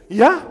 please?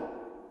 Yeah?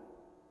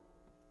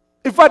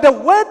 In fact, the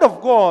word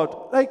of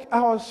God, like I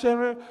was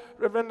sharing,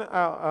 Reverend,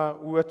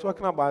 we were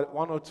talking about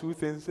one or two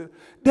things.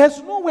 There's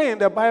no way in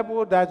the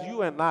Bible that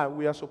you and I,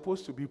 we are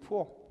supposed to be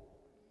poor.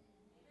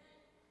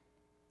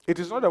 It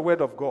is not the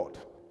word of God.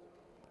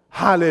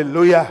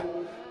 Hallelujah.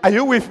 Are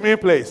you with me,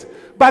 please?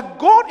 But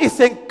God is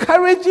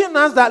encouraging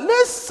us that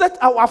let's set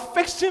our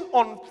affection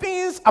on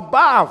things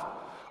above.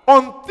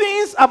 On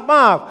things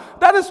above.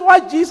 That is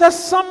why Jesus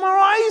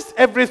summarized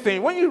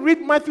everything. When you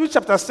read Matthew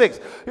chapter 6,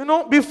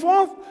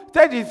 before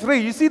 33,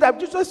 you see that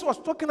Jesus was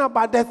talking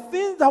about the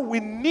things that we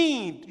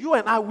need, you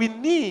and I, we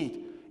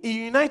need in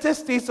the United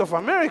States of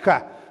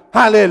America.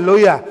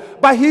 Hallelujah.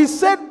 But he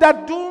said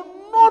that do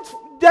not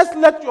just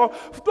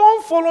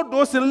don't follow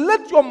those and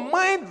let your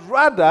mind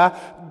rather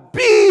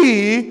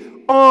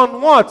be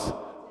on what?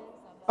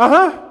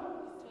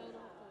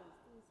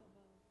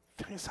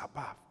 Things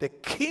above. The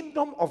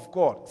kingdom of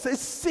God. Says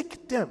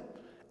seek them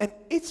and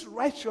its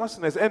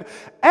righteousness, and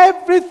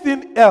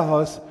everything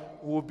else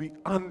will be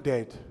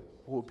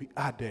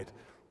added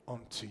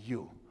unto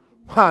you.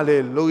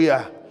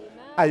 Hallelujah. Amen.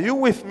 Are you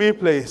with me,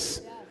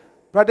 please? Yes.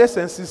 Brothers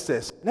and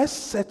sisters, let's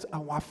set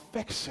our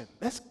affection.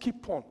 Let's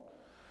keep on.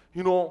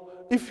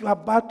 if you are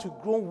about to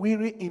grow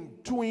weary in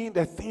doing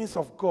the things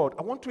of God,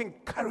 I want to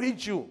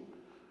encourage you.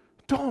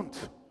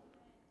 Don't.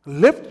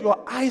 Lift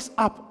your eyes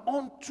up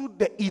onto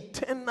the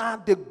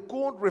eternal, the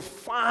gold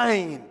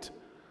refined.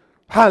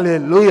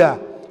 Hallelujah.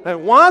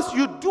 And once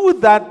you do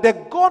that, the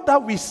God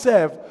that we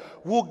serve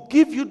will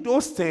give you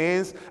those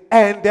things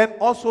and then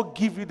also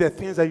give you the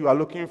things that you are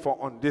looking for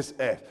on this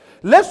earth.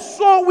 Let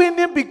soul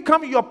winning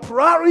become your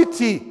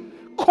priority.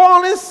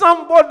 Calling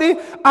somebody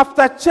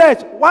after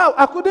church. Wow,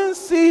 I couldn't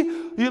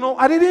see,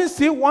 I didn't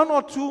see one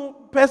or two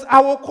persons.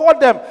 I will call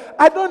them.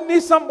 I don't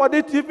need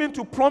somebody to even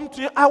to prompt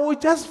me. I will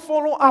just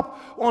follow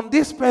up on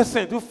this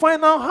person to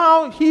find out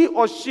how he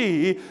or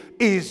she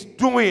is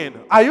doing.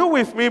 Are you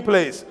with me,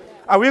 please?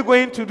 Are we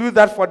going to do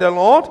that for the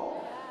Lord?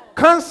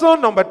 Counsel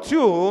number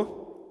 2,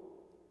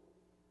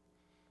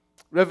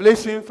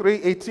 Revelation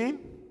 3:18.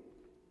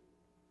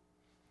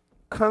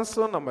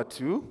 Counsel number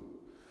 2.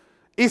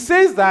 It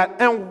says that,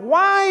 and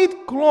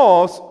white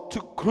clothes to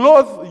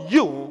clothe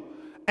you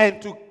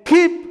and to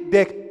keep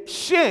the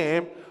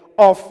shame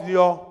of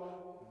your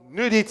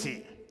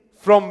nudity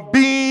from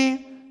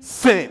being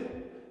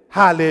seen.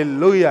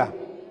 Hallelujah.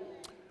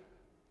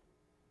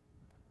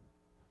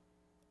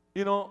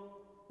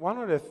 One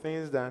of the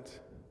things that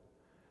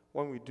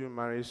when we do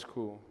marriage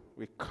school,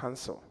 we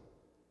counsel.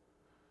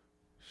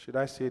 Should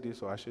I say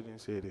this or I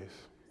shouldn't say this?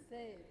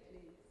 Say it,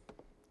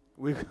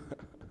 please.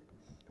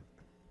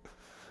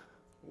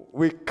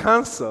 We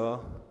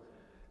counsel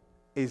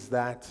is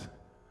that,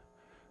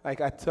 like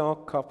I tell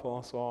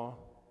couples or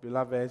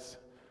beloveds,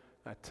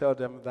 I tell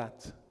them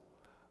that,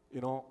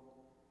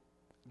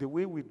 the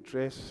way we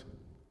dress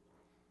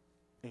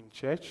in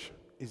church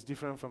is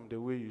different from the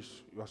way you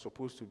are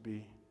supposed to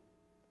be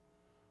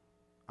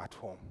at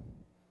home.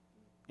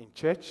 In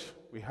church,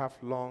 we have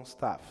long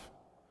stuff.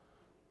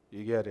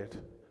 You get it?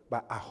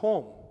 But at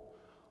home,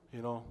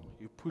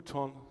 you put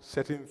on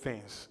certain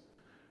things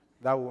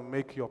that will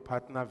make your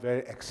partner very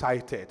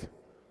excited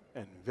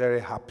and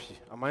very happy.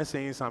 Am I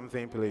saying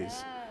something,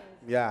 please? Yes.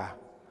 Yeah.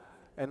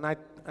 And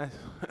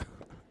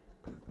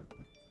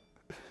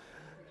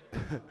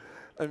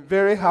I'm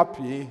very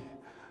happy,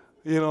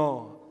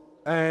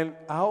 and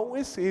I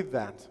always say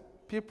that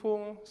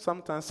people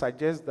sometimes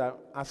suggest that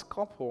as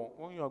couple,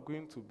 when you are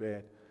going to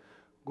bed,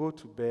 go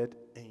to bed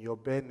in your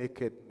bare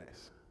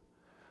nakedness.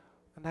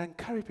 And I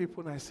encourage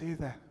people and I say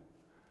that,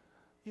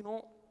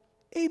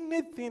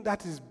 anything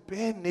that is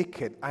bare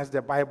naked, as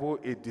the Bible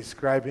is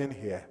describing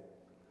here,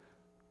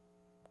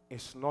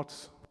 is not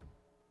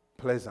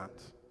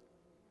pleasant.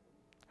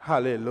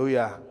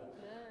 Hallelujah.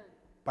 Amen.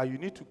 But you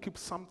need to keep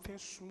something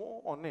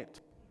small on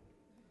it.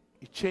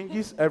 It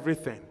changes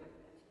everything.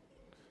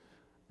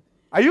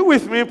 Are you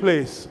with me,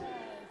 please?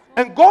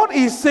 And God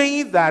is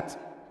saying that,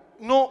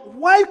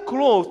 white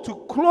clothes to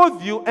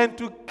clothe you and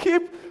to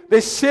keep the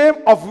shame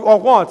of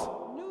what?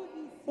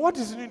 What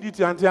is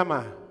nudity, Auntie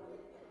Amma?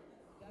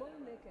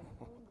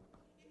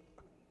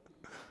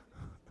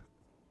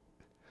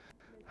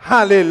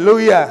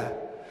 Hallelujah.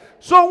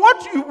 So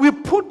what we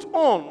put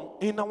on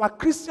in our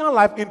Christian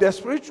life, in the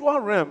spiritual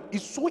realm,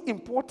 is so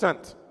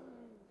important.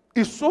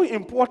 It's so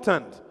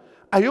important.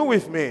 Are you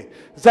with me?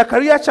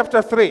 Zechariah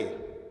chapter 3.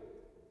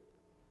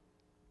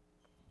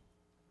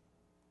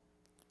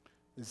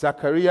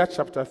 Zechariah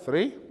chapter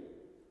 3.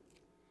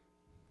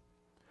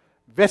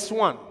 Verse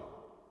 1.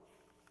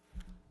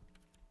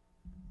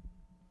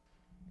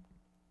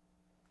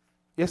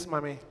 Yes,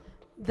 mommy.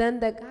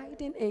 Then the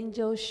guiding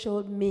angel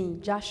showed me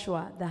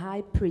Joshua, the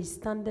high priest,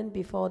 standing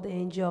before the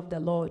angel of the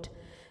Lord,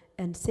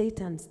 and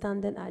Satan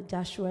standing at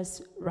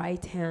Joshua's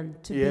right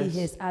hand to be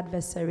his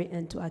adversary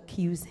and to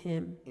accuse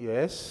him.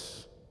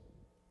 Yes.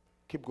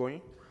 Keep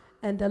going.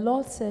 And the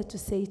Lord said to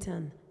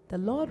Satan, "The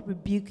Lord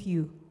rebuke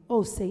you,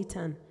 O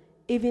Satan,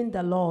 even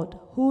the Lord,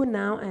 who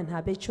now and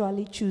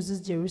habitually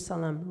chooses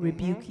Jerusalem,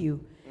 rebuke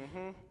you.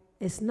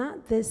 Is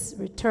not this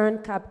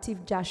returned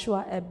captive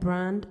Joshua a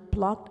brand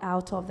plucked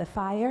out of the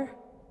fire?"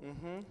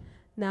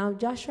 Now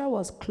Joshua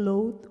was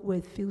clothed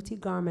with filthy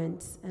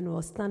garments and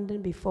was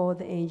standing before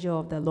the angel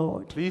of the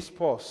Lord. Please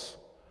pause.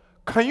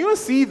 Can you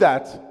see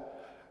that?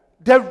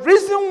 The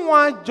reason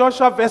why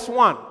Joshua, verse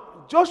 1,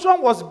 Joshua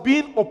was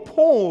being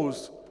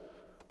opposed,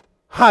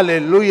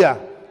 hallelujah,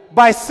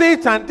 by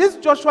Satan. This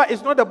Joshua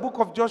is not the book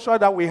of Joshua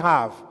that we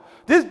have.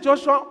 This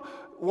Joshua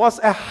was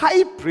a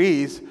high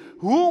priest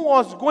who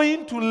was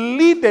going to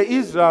lead the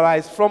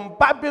Israelites from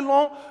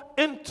Babylon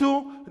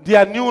into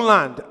their new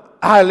land.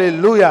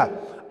 Hallelujah.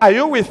 Are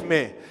you with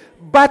me?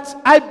 But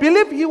I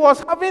believe he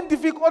was having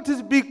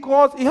difficulties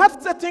because he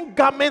had certain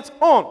garments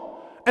on.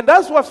 And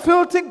that's what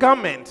filthy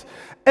garments.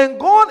 And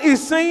God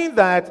is saying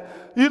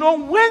that,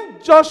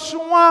 when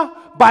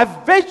Joshua, by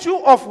virtue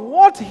of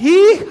what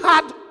he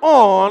had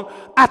on,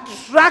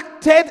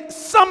 attracted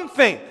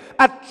something,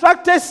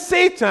 attracted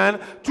Satan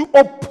to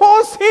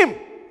oppose him.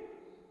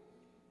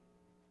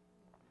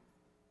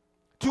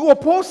 To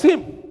oppose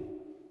him.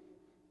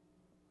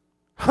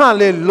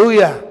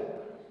 Hallelujah.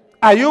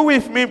 Are you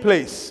with me,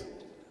 please?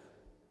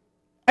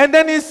 And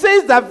then it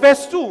says that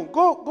verse 2.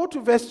 Go to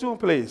verse 2,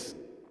 please.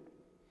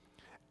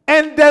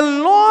 And the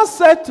Lord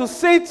said to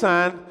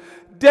Satan,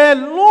 the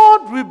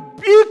Lord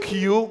rebuke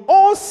you,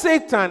 O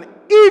Satan,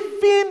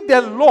 even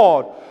the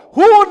Lord,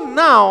 who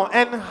now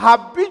and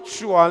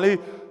habitually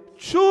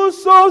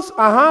chooses,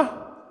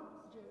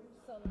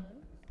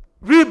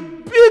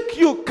 rebuke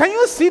you. Can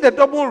you see the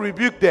double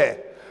rebuke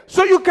there?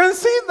 So you can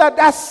see that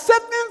there are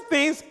certain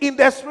things in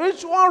the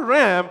spiritual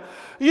realm,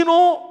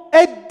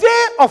 a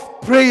day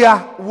of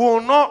prayer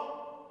will not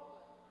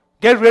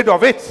get rid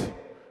of it.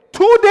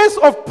 2 days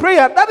of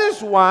prayer. That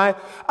is why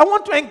I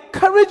want to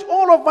encourage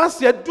all of us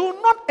here. Do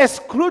not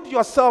exclude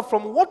yourself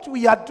from what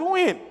we are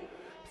doing.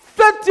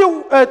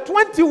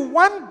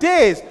 21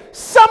 days,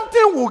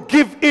 something will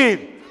give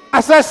in.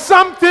 I said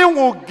something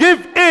will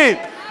give in.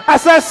 I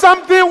said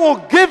something will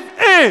give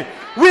in.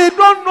 We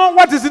don't know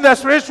what is in the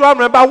spiritual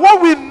realm, but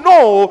what we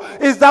know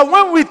is that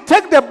when we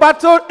take the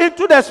battle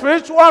into the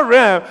spiritual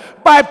realm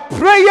by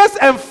prayers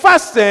and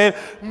fasting,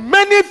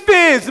 many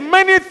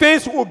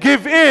things will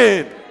give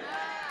in.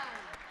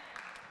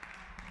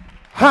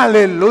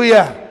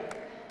 Hallelujah.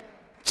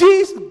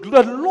 Jesus,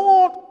 the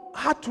Lord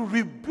had to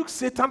rebuke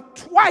Satan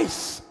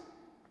twice.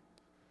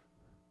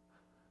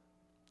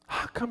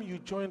 How come you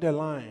joined the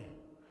line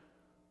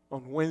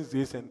on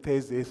Wednesdays and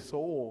Thursdays?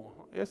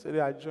 So,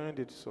 yesterday I joined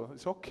it, so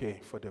it's okay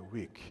for the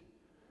week.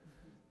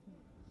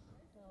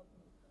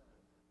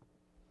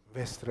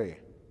 Verse 3.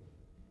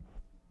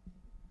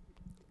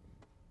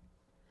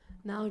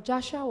 Now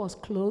Joshua was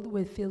clothed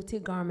with filthy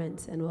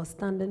garments and was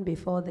standing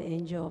before the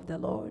angel of the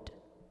Lord.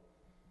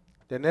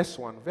 The next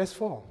one, verse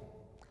 4.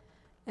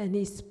 And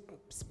he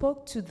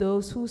spoke to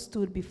those who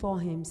stood before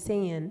him,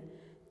 saying,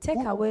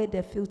 Take away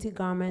the filthy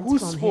garments Who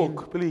from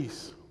spoke, him.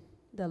 please?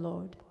 The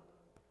Lord.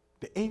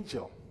 The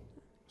angel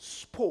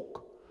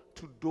spoke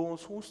to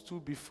those who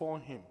stood before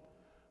him,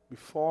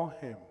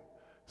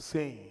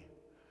 saying,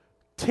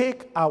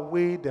 Take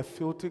away the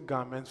filthy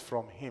garments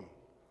from him.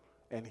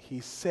 And he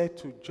said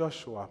to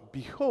Joshua,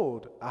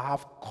 Behold, I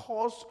have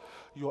caused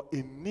your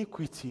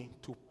iniquity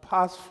to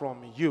pass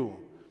from you.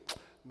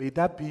 May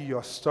that be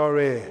your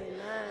story.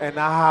 Amen. And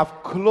I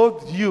have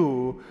clothed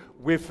you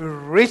with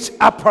rich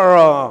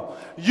apparel.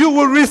 You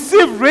will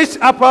receive rich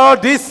apparel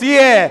this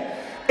year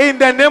in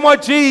the name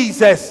of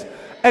Jesus.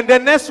 And the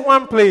next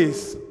one,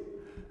 please.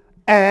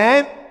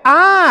 And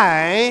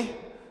I,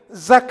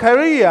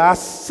 Zachariah,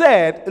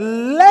 said,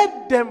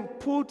 Let them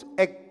put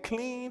a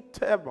clean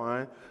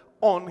turban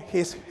on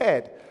his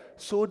head.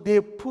 So they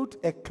put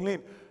a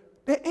clean.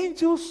 The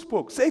angel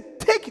spoke, say,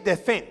 Take the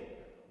thing.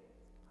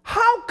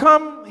 How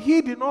come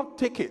he did not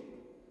take it?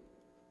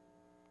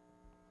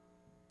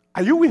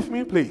 Are you with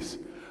me, please?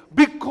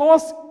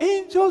 Because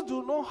angels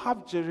do not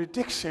have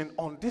jurisdiction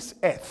on this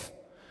earth.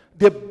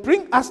 They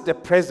bring us the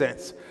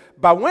presents.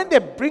 But when they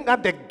bring us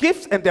the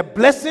gifts and the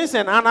blessings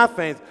and other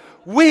things,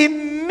 we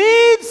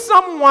need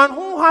someone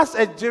who has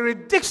a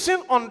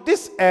jurisdiction on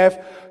this earth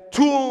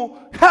to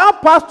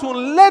help us to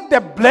let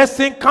the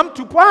blessing come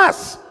to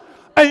pass.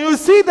 And you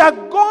see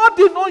that God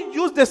did not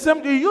use the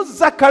same. He used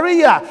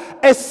Zachariah,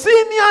 a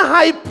senior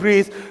high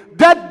priest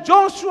that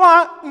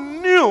Joshua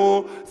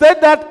knew,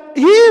 said that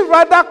he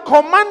rather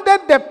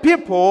commanded the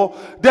people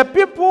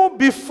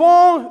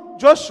before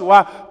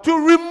Joshua to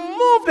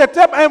remove the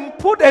tape and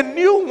put a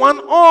new one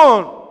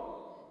on.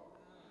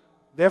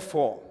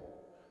 Therefore,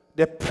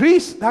 the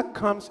priest that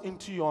comes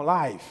into your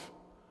life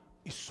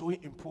is so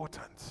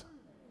important.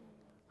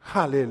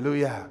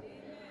 Hallelujah.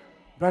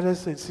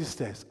 Brothers and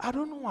sisters, I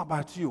don't know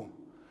about you,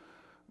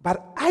 but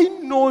I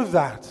know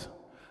that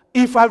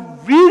if I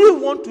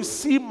really want to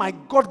see my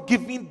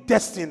God-given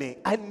destiny,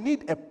 I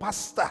need a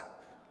pastor.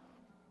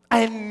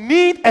 I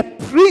need a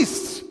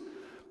priest.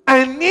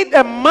 I need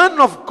a man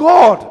of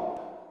God.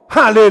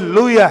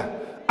 Hallelujah.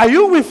 Are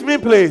you with me,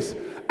 please?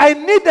 I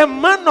need a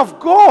man of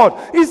God.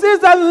 He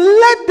says that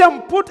let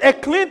them put a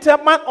clean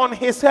turban on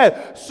his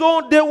head.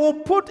 So they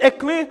put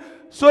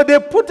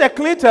a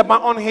clean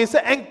turban on his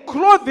head and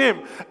clothed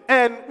him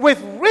and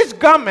with rich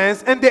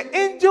garments, and the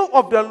angel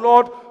of the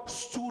Lord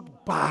stood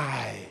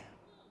by.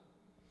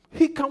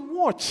 He can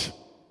watch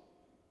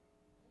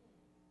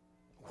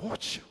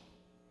you.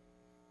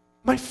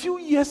 My few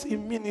years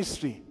in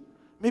ministry,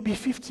 maybe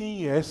 15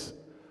 years,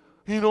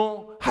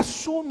 has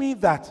shown me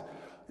that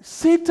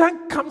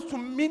Satan comes to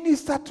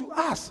minister to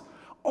us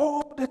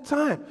all the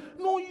time.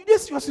 No,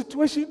 this is your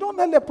situation. You don't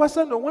let the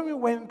person know. When we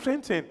were in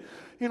Trenton,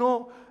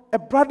 a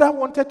brother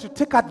wanted to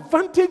take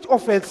advantage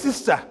of a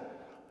sister.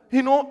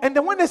 And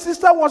then when the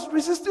sister was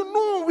resisting,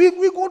 no,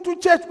 we go to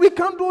church. We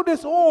can't do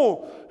this.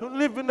 Oh,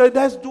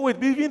 let's do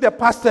it. Even the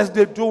pastors,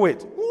 they do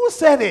it. Who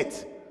said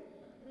it?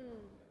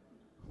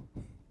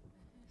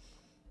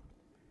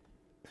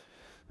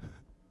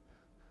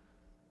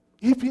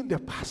 Even the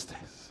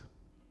pastors.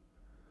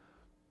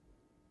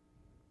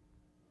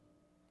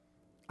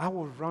 I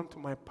will run to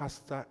my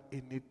pastor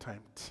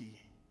anytime tea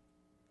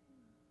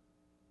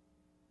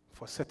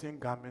for certain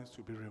garments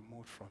to be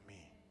removed from me.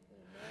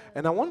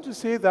 And I want to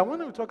say that when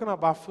we're talking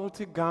about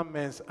filthy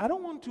garments, I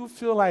don't want to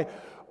feel like,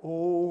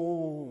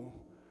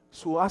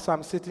 so as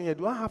I'm sitting here,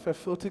 do I have a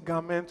filthy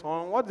garment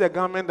on? What's the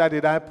garment that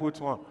did I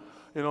put on?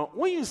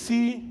 when you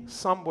see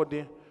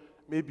somebody,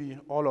 maybe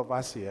all of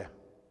us here,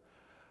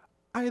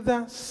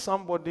 either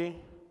somebody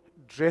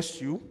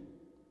dress you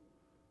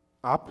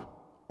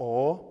up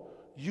or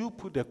you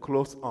put the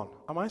clothes on.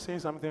 Am I saying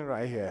something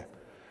right here?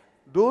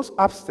 Those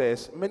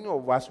upstairs, many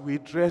of us, we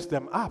dress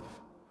them up.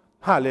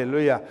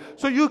 Hallelujah.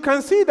 So you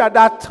can see that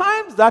there are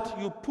times that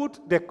you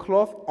put the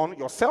cloth on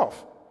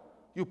yourself.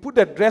 You put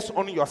the dress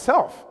on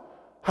yourself.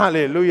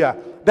 Hallelujah.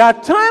 There are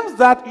times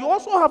that you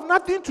also have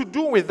nothing to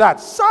do with that.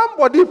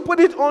 Somebody put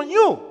it on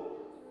you.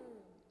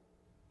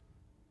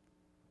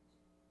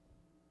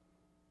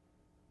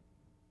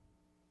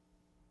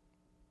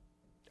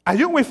 Are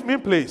you with me,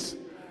 please?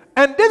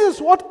 And this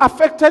is what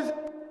affected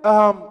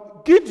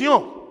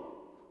Gideon.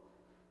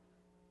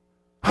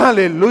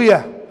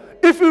 Hallelujah.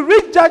 If you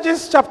read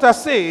Judges chapter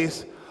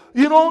 6,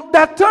 there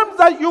are times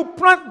that you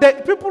plant,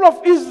 the people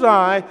of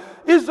Israel,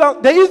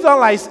 the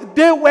Israelites,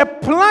 they were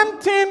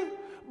planting,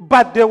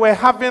 but they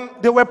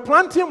were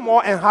planting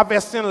more and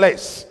harvesting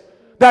less.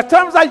 There are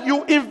times that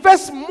you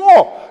invest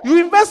more.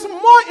 You invest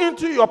more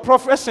into your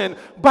profession,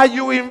 but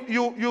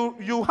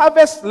you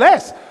harvest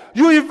less.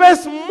 You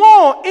invest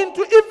more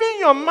into even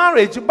your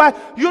marriage, but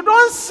you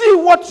don't see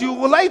what you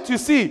would like to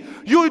see.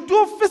 You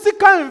do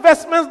physical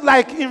investments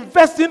like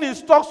investing in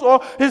stocks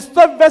or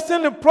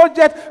investing in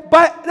projects,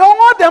 but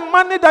all the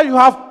money that you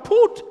have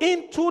put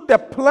into the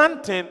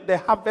planting, the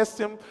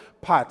harvesting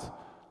part,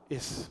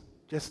 is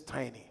just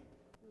tiny.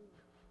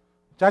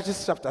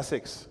 Judges chapter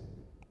 6.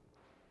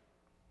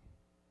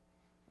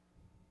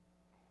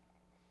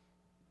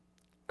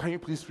 Can you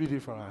please read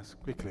it for us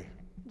quickly?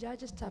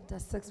 Judges chapter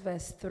 6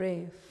 verse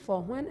 3.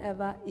 For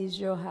whenever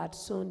Israel had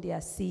sown their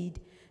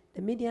seed,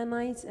 the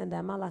Midianites and the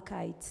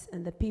Amalekites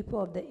and the people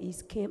of the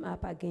east came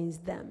up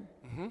against them.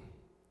 Mm-hmm.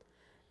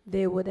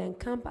 They would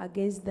encamp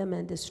against them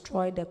and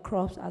destroy the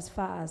crops as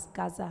far as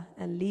Gaza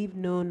and leave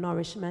no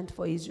nourishment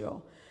for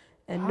Israel,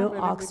 and no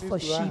ox for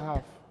sheep,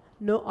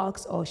 no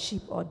ox or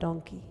sheep or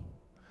donkey.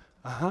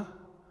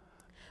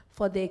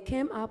 For they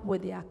came up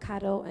with their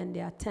cattle and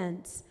their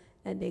tents,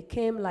 and they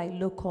came like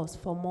locusts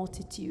for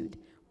multitude.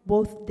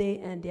 Both they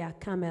and their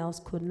camels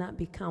could not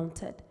be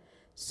counted.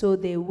 So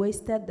they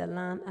wasted the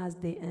land as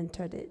they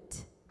entered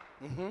it.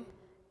 Mm-hmm.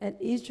 And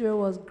Israel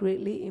was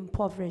greatly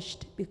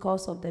impoverished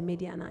because of the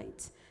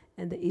Midianites.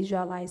 And the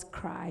Israelites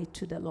cried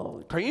to the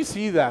Lord. Can you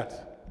see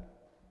that?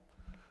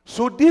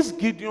 So this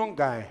Gideon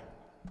guy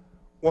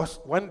was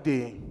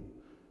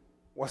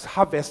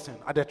harvesting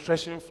at the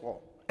threshing floor.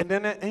 And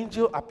then an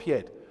angel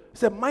appeared. He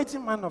said, mighty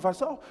man of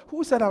us. Oh,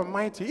 who said I'm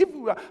mighty? If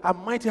we are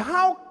mighty,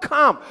 how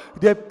come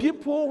the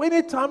people,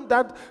 anytime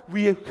that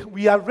we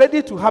are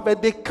ready to have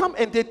it, they come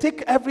and they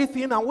take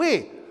everything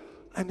away?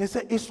 And they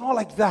say, it's not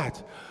like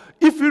that.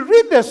 If you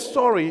read the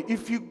story,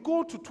 if you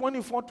go to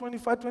 24,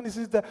 25,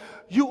 26,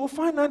 you will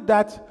find out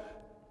that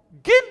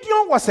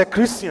Gideon was a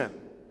Christian.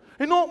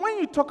 When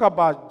you talk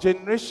about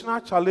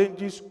generational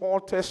challenges,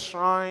 altars,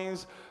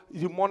 shrines,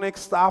 demonic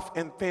stuff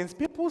and things,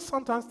 people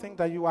sometimes think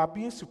that you are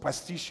being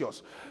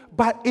superstitious.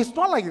 But it's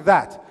not like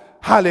that.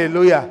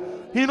 Hallelujah.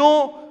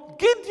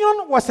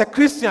 Gideon was a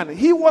Christian.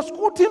 He was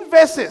quoting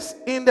verses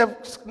in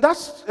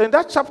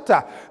that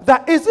chapter.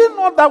 That is it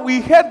not that we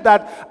heard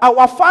that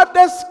our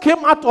fathers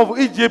came out of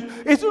Egypt?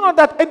 Is it not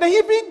that? And they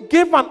even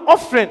gave an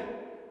offering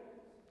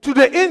to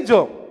the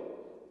angel.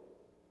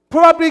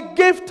 Probably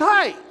gave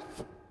tithe.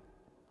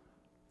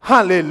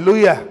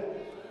 Hallelujah.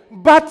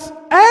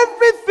 But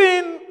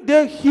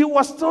everything, he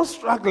was still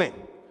struggling.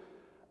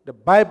 The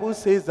Bible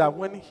says that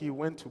when he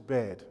went to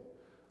bed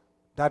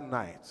that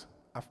night,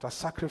 after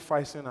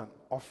sacrificing an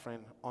offering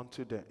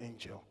unto the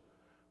angel,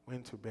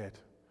 went to bed,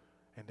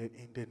 and then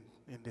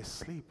in the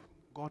sleep,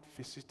 God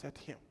visited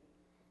him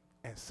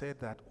and said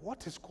that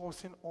what is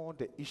causing all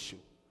the issue?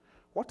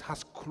 What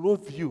has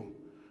clothed you?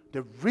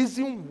 The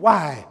reason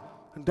why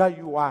that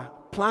you are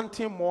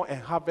planting more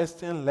and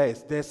harvesting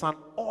less, there's an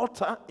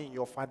altar in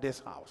your father's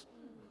house.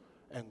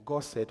 And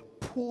God said,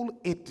 pull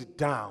it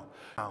down.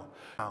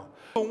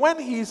 So when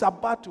he is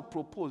about to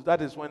propose,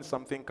 that is when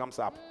something comes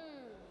up.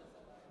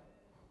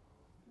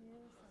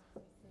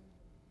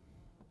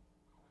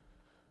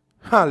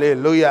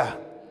 Hallelujah.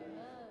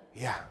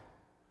 Yeah.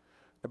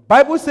 The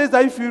Bible says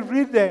that if you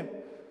read the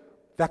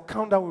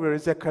account that we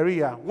read,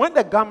 Zechariah, when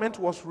the garment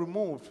was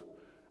removed,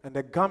 and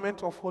the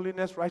garment of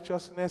holiness,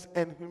 righteousness,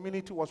 and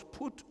humility was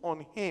put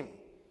on him,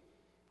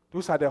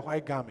 those are the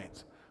white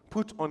garments,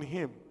 put on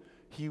him,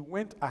 he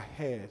went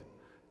ahead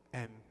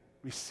and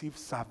received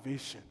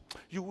salvation.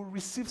 You will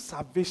receive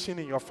salvation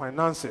in your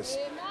finances,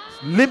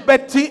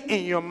 liberty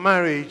in your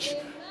marriage,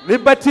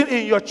 liberty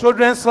in your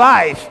children's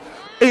life,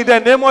 in the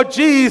name of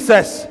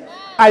Jesus.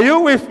 Are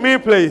you with me,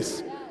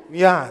 please?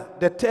 Yeah,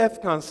 the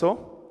 10th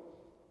council.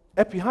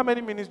 Epi, how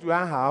many minutes do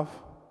I have?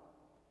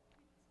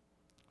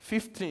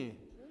 15.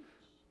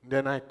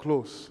 Then I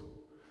close.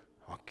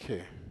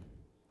 Okay.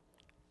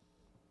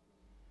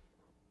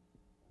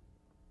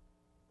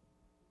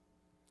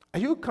 Are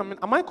you coming?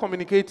 Am I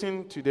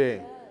communicating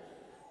today?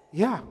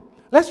 Yeah.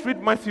 Let's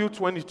read Matthew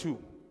 22.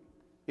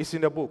 It's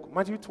in the book.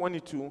 Matthew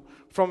 22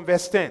 from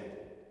verse 10.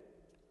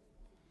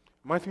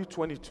 Matthew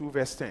 22,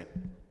 verse 10.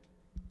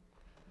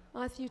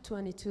 Matthew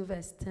 22,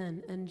 verse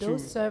 10. And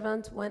those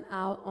servants went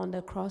out on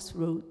the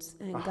crossroads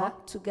and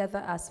got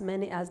together as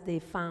many as they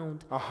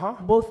found,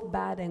 both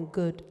bad and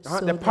good. So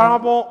The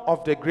parable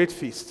of the great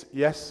feast.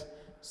 Yes.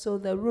 So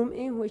the room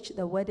in which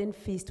the wedding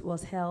feast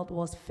was held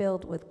was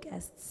filled with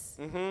guests.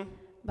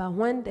 But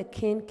when the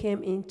king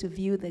came in to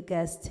view the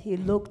guests, he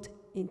looked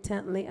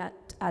intently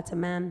at a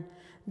man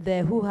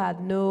there who had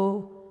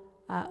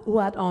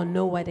on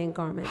no wedding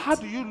garment. How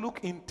do you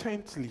look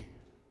intently?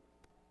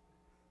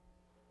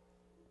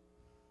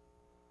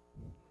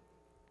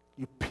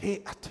 You pay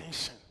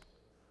attention.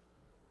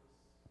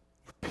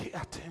 You pay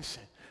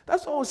attention.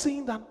 That's why I was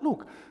saying that,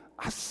 look,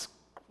 as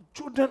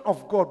children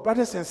of God,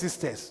 brothers and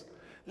sisters,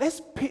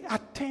 let's pay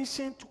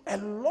attention to a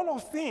lot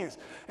of things.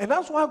 And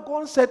that's why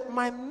God said,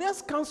 my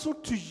next counsel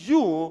to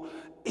you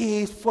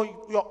is for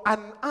your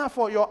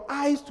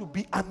eyes to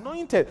be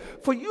anointed,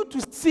 for you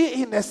to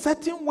see in a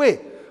certain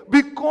way.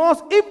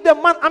 Because if the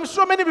man, I'm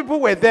sure many people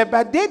were there,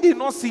 but they did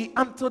not see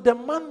until the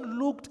man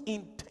looked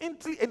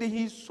intently and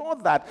he saw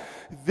that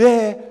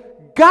the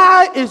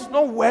guy is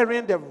not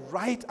wearing the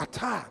right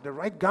attire, the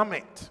right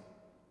garment.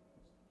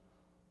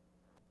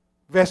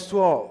 Verse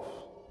 12.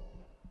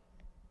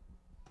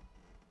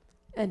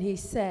 And he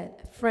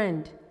said,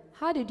 friend,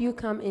 how did you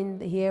come in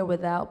here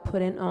without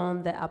putting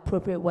on the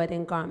appropriate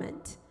wedding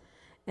garment?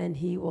 And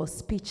he was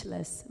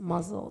speechless,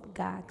 muzzled,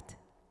 gagged.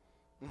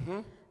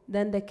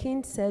 Then the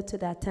king said to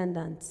the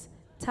attendants,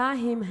 tie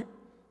him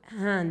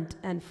hand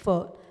and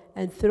foot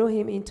and throw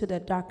him into the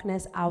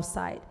darkness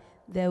outside.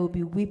 There will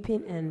be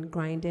weeping and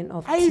grinding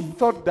of teeth. I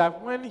thought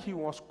that when he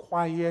was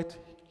quiet,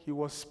 he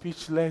was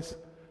speechless,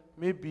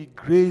 maybe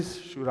grace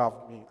should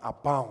have been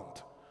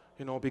abound,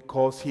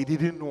 because he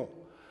didn't know.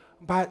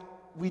 But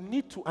we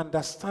need to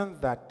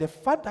understand that the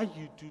fact that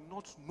you do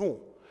not know,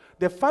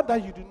 the fact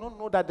that you do not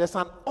know that there's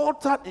an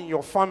altar in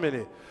your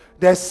family,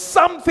 there's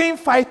something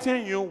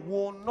fighting you,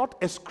 will not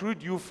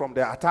exclude you from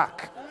the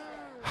attack.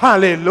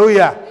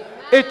 Hallelujah.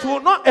 It will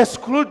not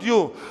exclude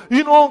you.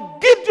 Gideon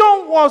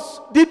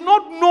did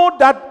not know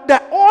that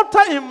the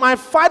altar in my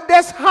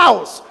father's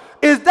house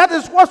is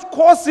what's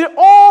causing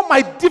all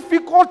my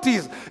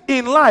difficulties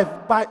in life.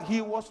 But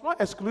he was not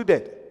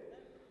excluded.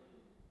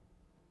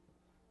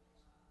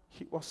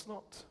 He was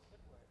not.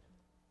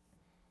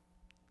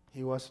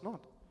 He was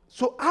not.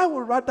 So I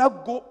would rather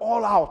go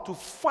all out to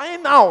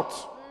find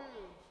out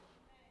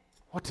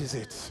what is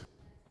it.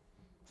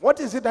 What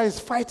is it that is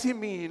fighting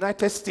me in the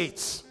United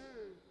States?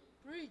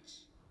 Preach.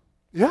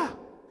 Yeah.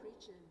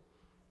 Preaching.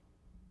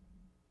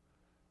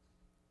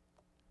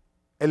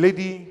 A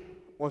lady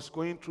was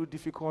going through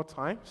difficult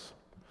times,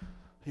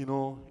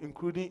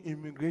 including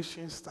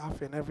immigration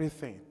stuff and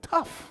everything.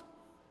 Tough,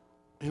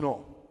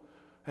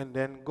 And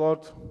then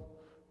God,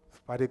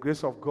 by the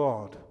grace of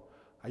God,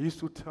 I used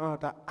to tell her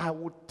that I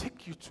would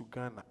take you to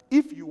Ghana.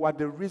 If you are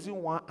the reason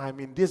why I'm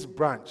in this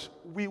branch,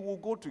 we will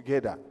go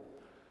together.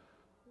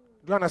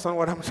 Do you understand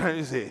what I'm trying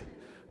to say?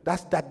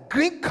 That's that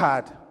green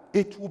card,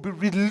 it will be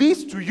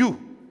released to you.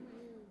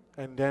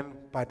 And then,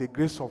 by the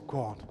grace of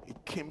God,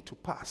 it came to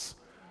pass.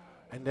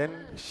 And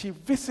then she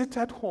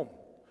visited home.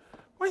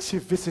 When she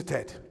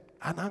visited,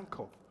 an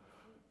uncle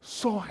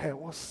saw her,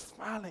 was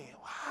smiling.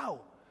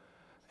 Wow.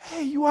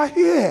 Hey, you are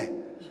here.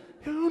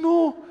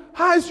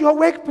 How is your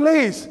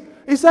workplace?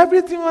 Is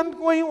everything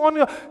going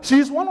on?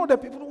 She's one of the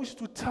people who used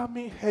to tell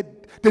me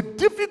the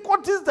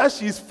difficulties that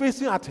she's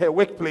facing at her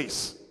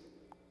workplace.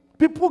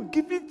 People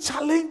giving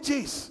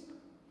challenges.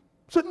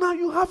 So now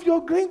you have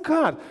your green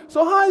card.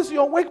 So how is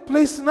your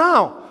workplace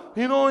now?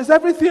 Is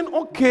everything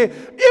okay?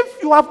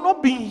 If you have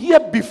not been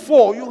here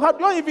before, you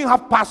don't even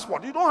have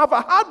passport. You don't have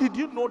how did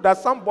you know that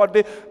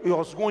somebody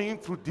was going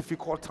through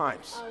difficult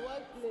times? Our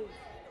workplace.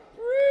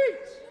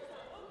 Preach.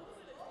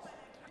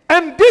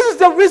 And this is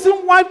the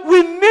reason why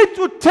we need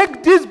to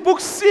take this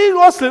book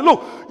seriously.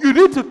 Look, you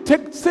need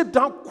to sit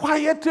down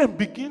quietly and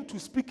begin to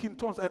speak in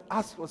tongues and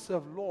ask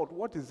yourself, Lord,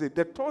 what is it?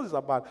 The tongues is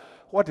about,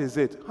 what is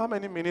it? How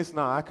many minutes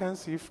now? I can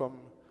see from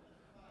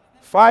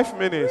 5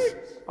 minutes.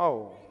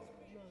 Oh.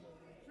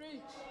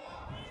 Preach.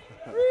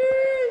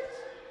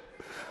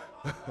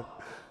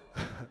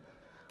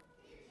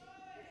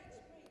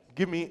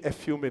 Give me a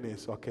few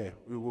minutes. Okay,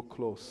 we will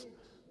close.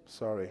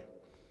 Sorry.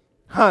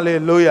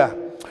 Hallelujah.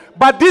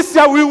 But this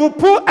year we will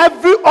pull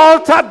every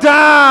altar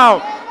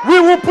down. We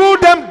will pull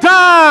them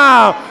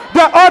down.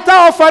 The altar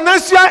of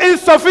financial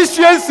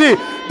insufficiency.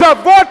 The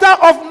altar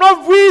of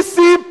not we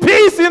see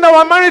peace in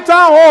our marital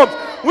homes.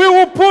 We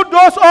will put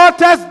those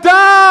altars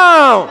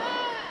down.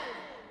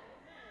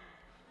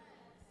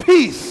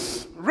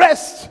 Peace.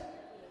 Rest.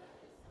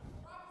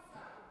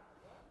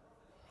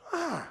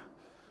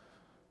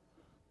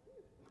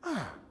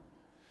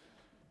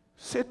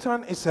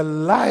 Satan is a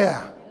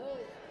liar.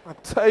 I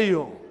tell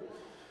you.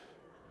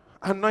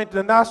 Anoint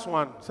the last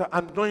one. So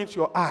anoint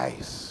your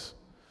eyes.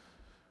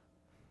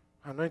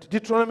 Anoint.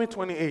 Deuteronomy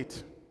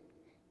 28.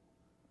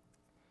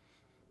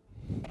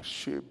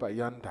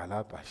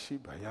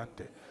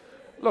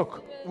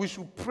 Look, we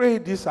should pray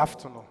this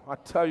afternoon. I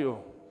tell you.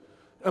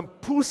 and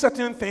pull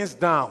certain things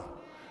down,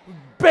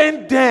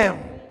 bend them,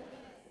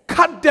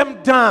 cut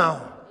them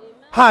down.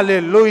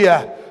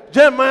 Hallelujah.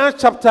 Jeremiah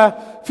chapter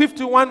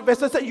 51 verse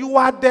 6 says, you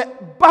are the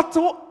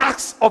battle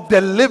axe of the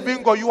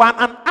living God. You are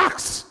an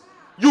axe.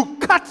 You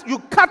cut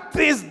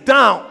things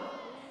down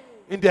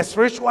in the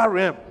spiritual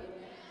realm.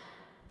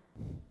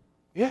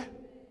 Yeah.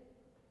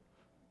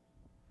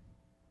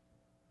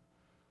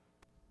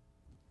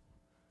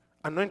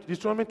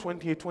 Deuteronomy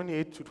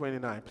 28 to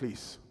 29,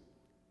 please.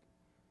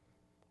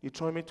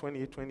 Deuteronomy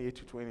 28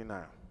 to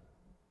 29.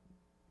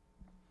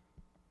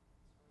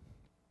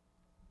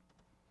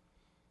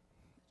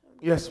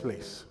 Yes,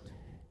 please.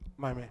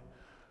 My man.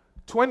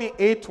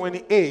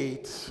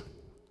 28.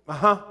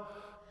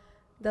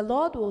 The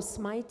Lord will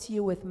smite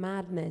you with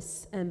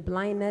madness and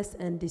blindness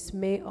and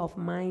dismay of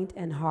mind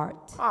and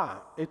heart.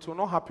 It will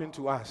not happen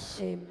to us.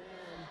 Amen.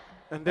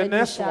 And the And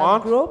next you shall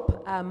one.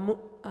 grope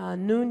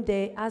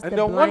noonday as And the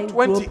then when blind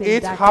grope in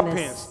 28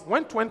 darkness.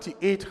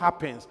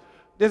 happens,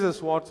 this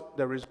is what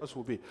the results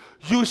will be.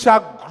 You shall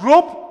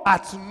grope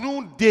at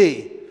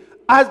noonday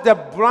as the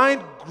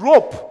blind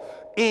grope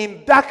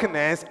in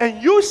darkness,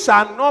 and you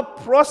shall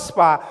not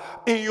prosper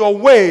in your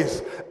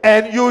ways,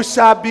 and you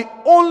shall be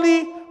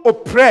only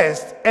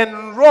oppressed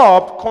and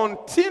robbed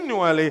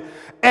continually,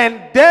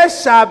 and there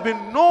shall be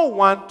no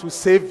one to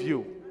save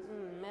you.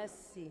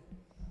 Mercy.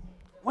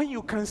 When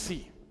you can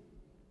see,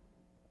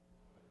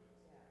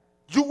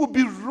 you will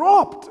be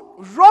robbed.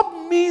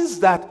 Robbed means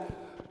that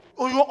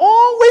you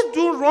always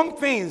do wrong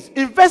things.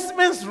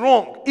 Investments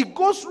wrong. It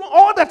goes wrong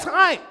all the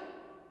time.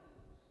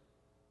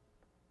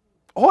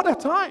 All the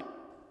time.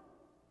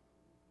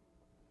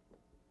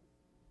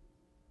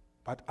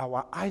 But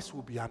our eyes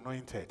will be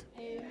anointed.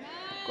 Amen.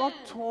 God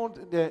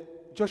told the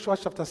Joshua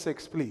chapter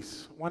 6,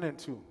 please, 1 and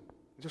 2.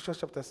 Joshua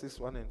chapter 6,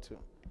 1 and 2.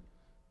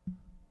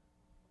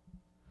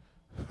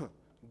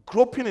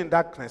 Groping in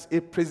darkness,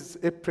 it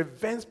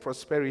prevents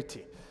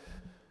prosperity.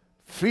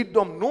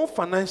 Freedom, no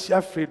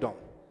financial freedom.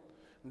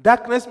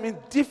 Darkness means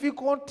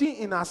difficulty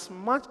in as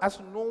much as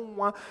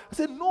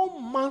no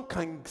man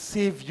can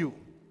save you.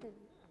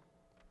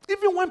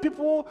 Even when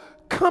people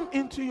come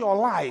into your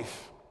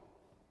life.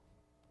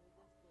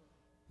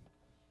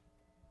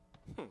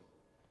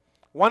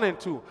 1 and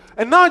 2.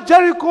 And now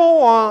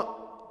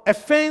Jericho, a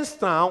fenced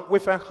town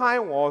with a high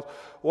wall,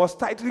 was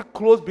tightly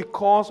closed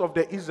because of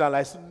the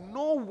Israelites.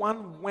 No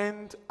one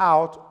went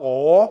out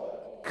or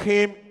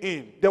came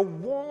in. The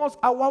walls,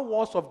 our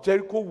walls of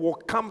Jericho will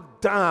come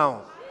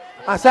down.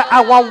 I said,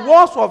 our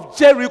walls of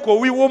Jericho,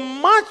 we will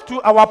march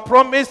to our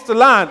promised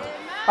land.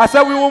 I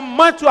said, we will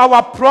march to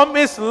our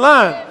promised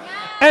land.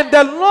 And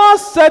the Lord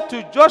said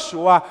to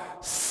Joshua,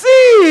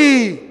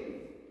 see.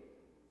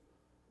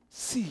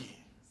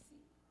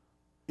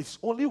 It's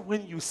only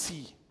when you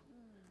see.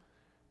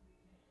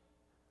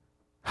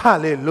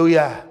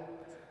 Hallelujah.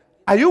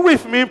 Are you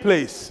with me,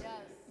 please?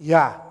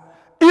 Yeah.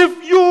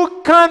 If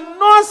you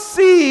cannot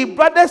see,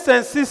 brothers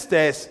and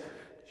sisters,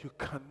 you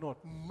cannot.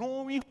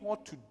 Knowing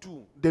what to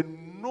do, the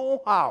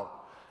know-how,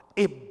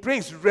 it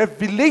brings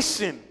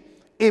revelation.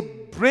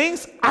 It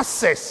brings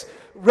access.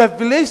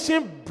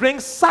 Revelation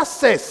brings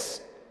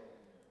success.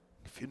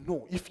 If you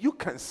know, if you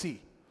can see.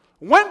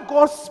 When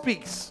God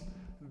speaks,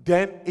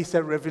 then it's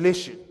a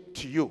revelation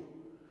to you.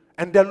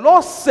 And the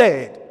Lord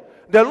said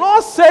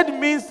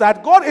means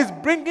that God is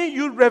bringing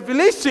you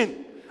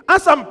revelation.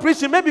 As I'm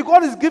preaching, maybe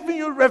God is giving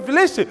you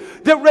revelation.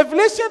 The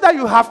revelation that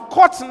you have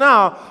caught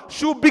now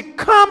should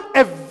become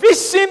a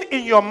vision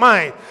in your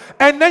mind.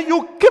 And then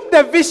you keep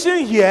the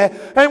vision here.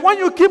 And when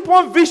you keep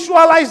on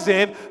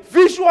visualizing,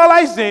 then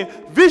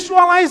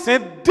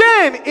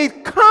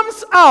it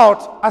comes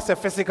out as a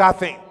physical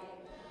thing.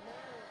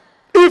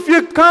 If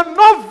you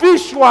cannot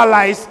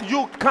visualize,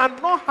 you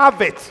cannot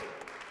have it.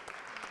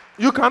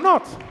 You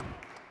cannot.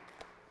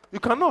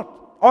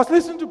 I was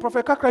listening to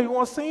Prophet Kakra. He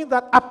was saying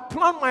that I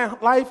plan my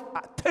life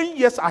 10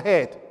 years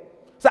ahead.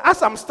 So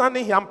as I'm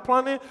standing here, I'm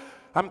planning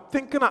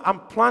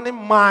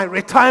my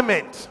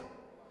retirement.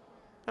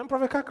 And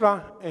Prophet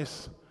Kakra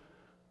is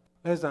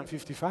less than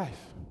 55.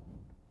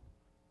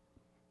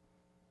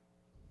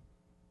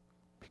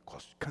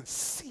 Because you can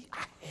see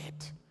ahead.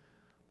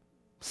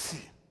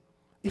 See.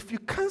 If you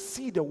can't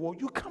see the wall,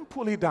 you can't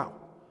pull it down.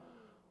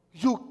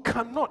 You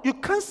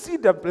can't see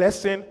the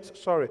blessing.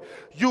 Sorry.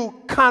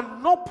 You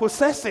cannot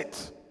possess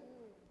it.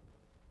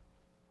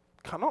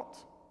 Cannot.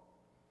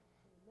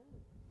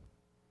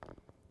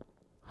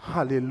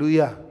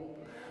 Hallelujah.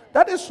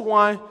 That is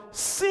why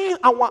seeing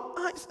our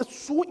eyes is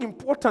so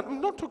important.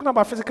 I'm not talking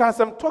about physical eyes,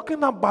 I'm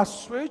talking about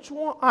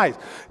spiritual eyes.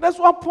 That's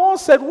what Paul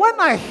said. When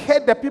I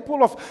heard the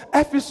people of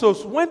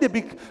Ephesus,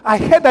 I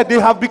heard that they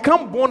have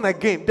become born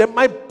again, then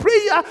my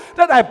prayer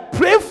that I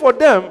pray for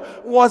them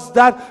was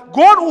that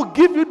God will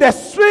give you the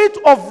spirit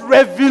of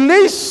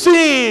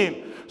revelation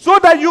so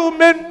that you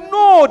may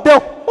know the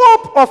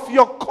hope of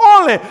your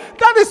calling.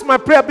 That is my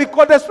prayer,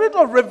 because the spirit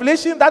of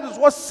revelation, that is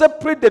what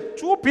separates the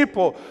two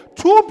people.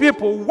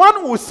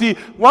 One will see,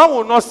 one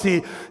will not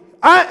see.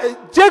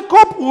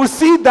 Jacob will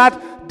see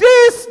that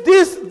this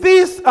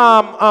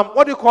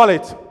what do you call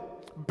it?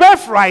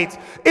 birthright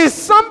is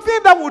something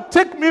that will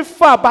take me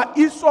far, but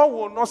Esau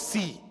will not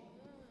see.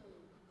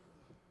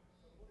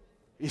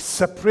 He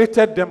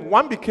separated them.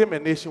 One became a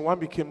nation, one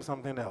became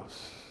something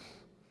else.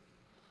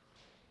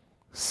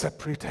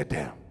 Separated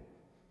them.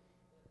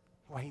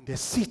 We were in the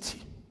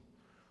city.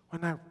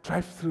 When I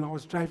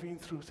was driving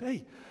through,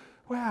 hey,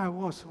 where I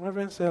was,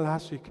 Reverend said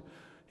last week,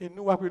 in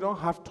Newark, we don't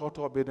have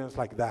total obedience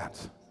like that.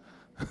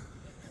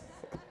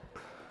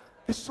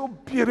 It's so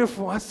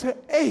beautiful. I said,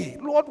 hey,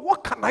 Lord,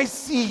 what can I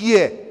see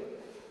here?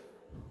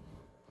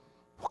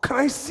 What can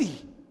I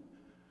see?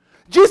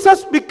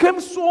 Jesus became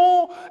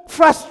so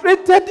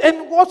frustrated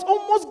and was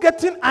almost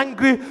getting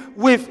angry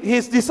with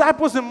his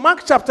disciples in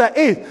Mark chapter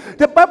 8.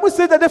 The Bible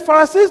says that the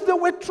Pharisees, they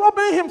were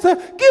troubling him, saying,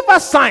 give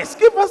us signs,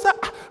 give us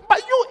but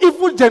you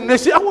evil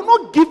generation, I will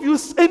not give you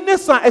any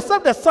sign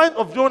except the sign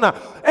of Jonah.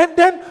 And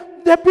then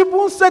the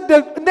people said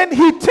that, and then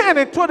he turned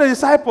and told the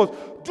disciples,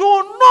 do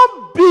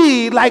not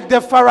be like the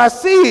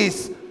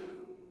Pharisees.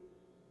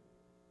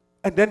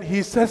 And then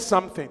he said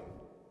something.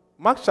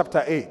 Mark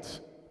chapter 8.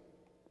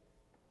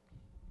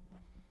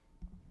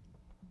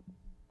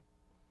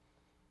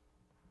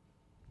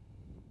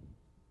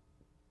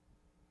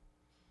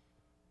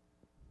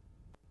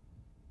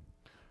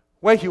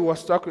 Where he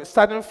was talking,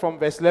 starting from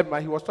verse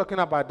 11, he was talking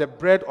about the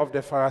bread of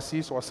the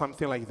Pharisees or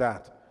something like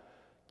that.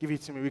 Give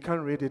it to me. We can't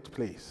read it,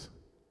 please.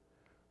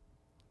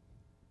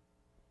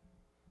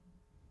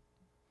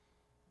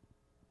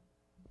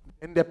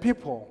 And the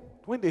people,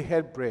 when they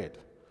had bread,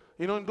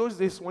 in those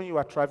days when you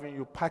are traveling,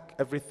 you pack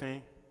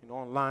everything,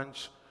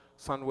 lunch,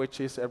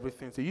 sandwiches,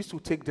 everything. They used to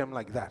take them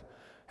like that.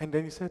 And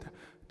then he said,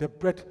 the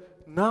bread,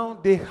 now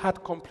they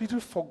had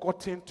completely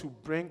forgotten to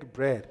bring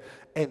bread,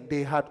 and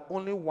they had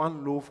only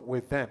one loaf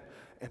with them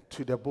and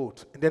to the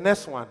boat. And the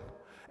next one,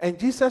 and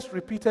Jesus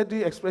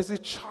repeatedly expressly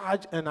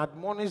charged and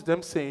admonished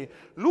them, saying,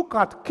 look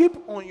out, keep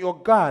on your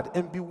guard,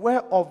 and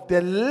beware of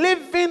the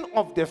leaven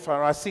of the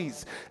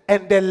Pharisees,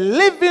 and the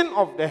leaven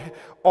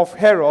of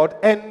Herod,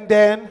 and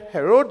then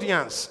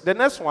Herodians. The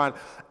next one,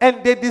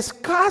 and they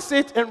discuss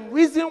it and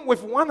reason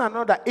with one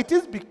another. It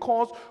is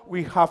because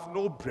we have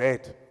no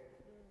bread.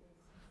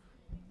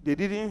 They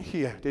didn't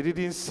hear, they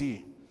didn't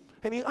see.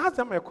 And he asked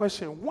them a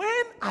question.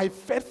 When I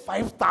fed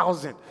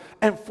 5,000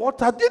 and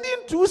 4,000,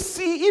 didn't you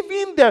see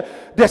even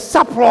the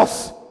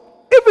surplus?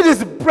 If it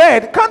is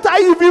bread, can't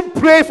I even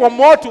pray for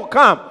more to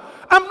come?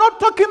 I'm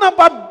not talking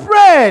about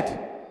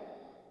bread.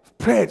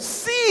 Bread.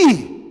 See.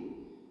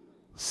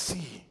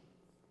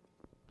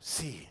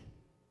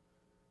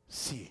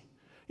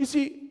 You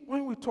see,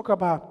 when we talk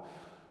about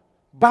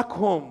back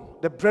home,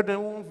 the brethren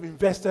who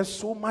invested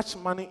so much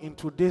money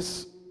into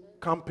this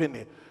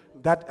company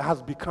that has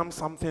become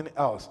something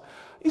else.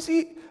 You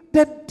see,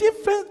 the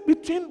difference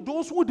between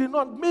those who did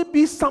not,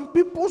 maybe some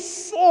people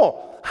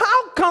saw.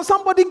 How can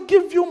somebody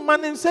give you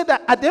money and say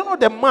that at the end of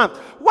the month,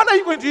 what are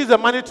you going to use the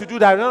money to do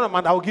that at the end of the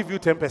month I will give you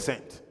 10%? That's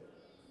a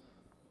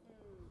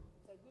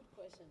good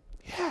question.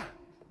 Yeah.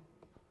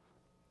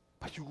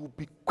 But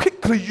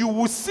you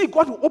will see,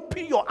 God will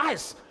open your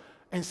eyes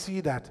and see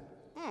that,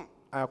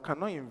 I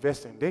cannot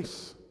invest in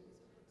this.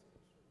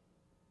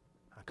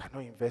 I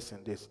cannot invest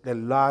in this. The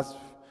last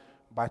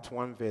but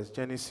one verse,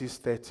 Genesis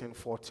 13,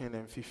 14,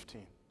 and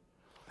 15.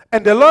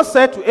 And the Lord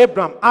said to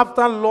Abram,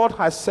 after Lord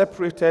has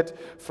separated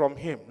from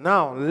him,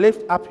 now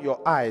lift up your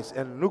eyes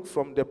and look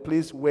from the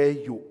place where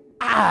you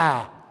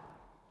are.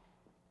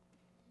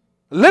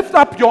 Lift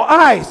up your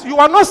eyes. You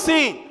are not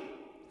seeing.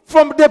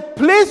 From the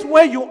place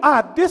where you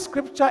are, this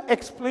scripture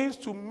explains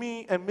to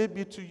me and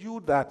maybe to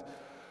you that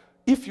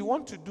if you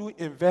want to do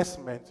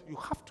investment, you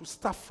have to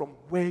start from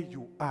where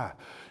you are.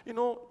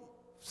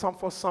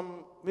 For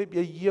some, maybe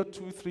a year,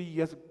 2, 3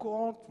 years,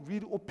 God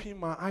really opened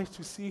my eyes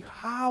to see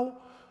how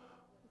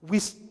we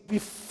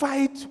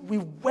fight, we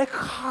work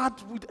hard,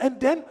 and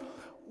then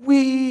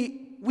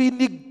we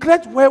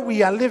neglect where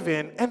we are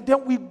living, and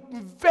then we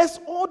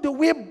invest all the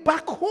way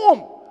back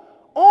home.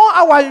 All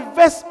our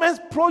investments,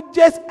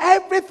 projects,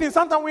 everything.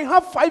 Sometimes we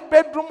have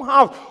 5-bedroom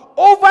house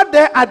over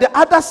there at the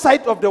other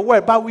side of the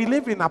world, but we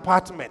live in an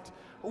apartment.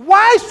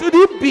 Why should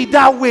it be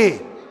that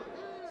way?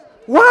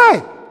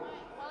 Why?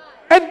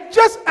 And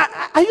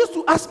I used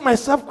to ask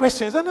myself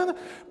questions. And then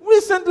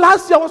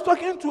last year I was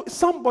talking to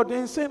somebody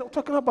and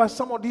talking about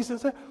some of these and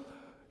said,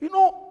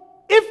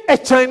 if a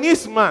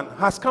Chinese man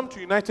has come to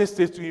the United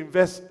States to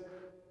invest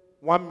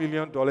 $1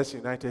 million in the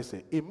United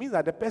States, it means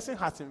that the person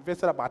has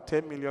invested about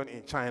 10 million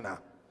in China.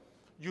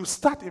 You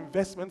start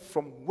investment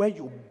from where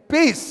your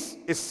base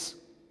is.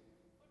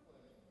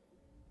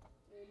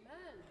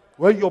 Amen.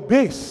 Where your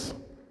base.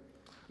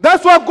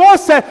 That's what God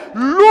said.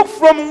 Look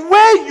from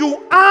where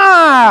you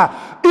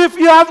are. If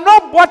you have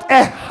not bought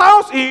a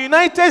house in the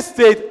United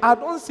States, I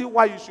don't see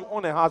why you should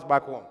own a house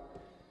back home.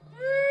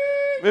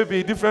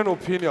 Maybe different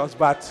opinions,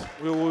 but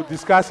we will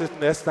discuss it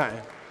next time.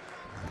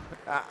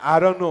 I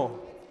don't know.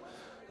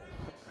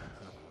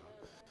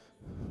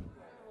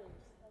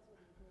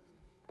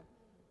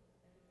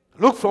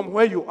 Look from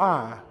where you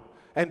are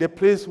and the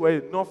place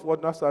where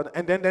northward, north, south,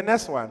 and then the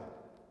next one.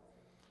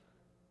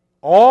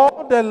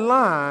 All the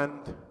land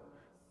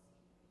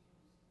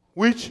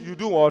Which you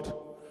do what?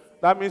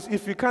 That means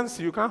if you can't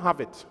see, you can't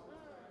have it.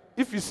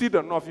 If you see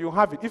the north, you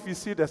have it. If you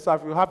see the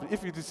south, you have it.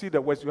 If you see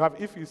the west, you have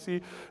it. If you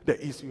see the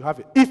east, you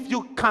have it. If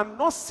you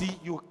cannot see,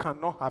 you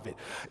cannot have it.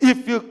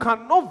 If you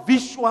cannot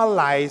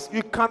visualize,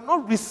 you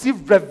cannot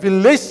receive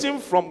revelation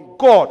from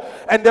God.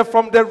 And then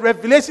from the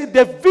revelation,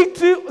 the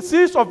victory,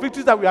 series of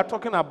victories that we are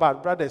talking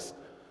about, brothers,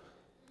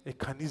 it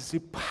can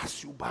easily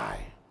pass you by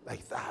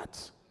like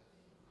that.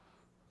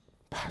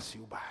 Pass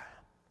you by.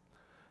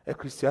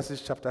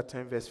 Ecclesiastes chapter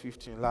 10, verse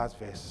 15, last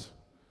verse.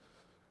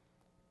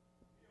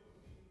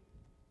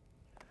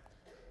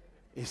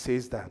 It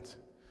says that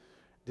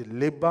the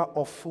labor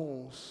of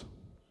fools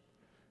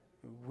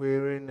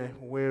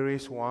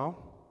wearies one.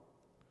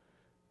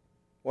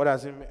 What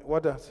does it mean?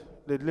 What does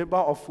the labor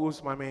of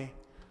fools, mommy?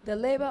 The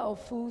labor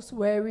of fools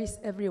wearies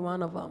every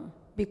one of them,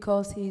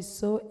 because he is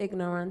so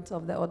ignorant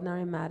of the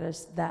ordinary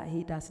matters that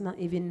he does not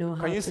even know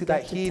how to get to town.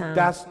 Can you see that he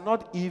does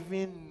not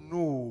even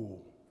know?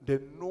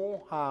 The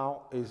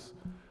know-how is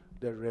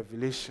the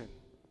revelation,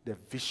 the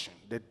vision,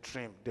 the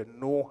dream, the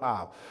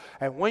know-how.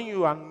 And when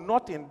you are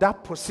not in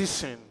that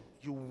position,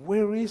 you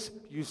worry,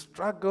 you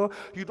struggle,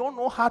 you don't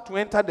know how to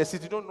enter the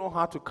city, you don't know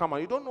how to come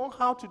out, you don't know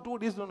how to do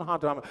this, you don't know how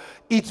to come.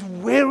 It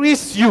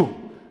worries you.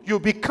 You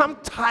become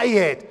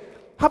tired.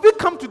 Have you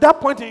come to that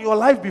point in your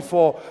life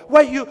before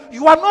where you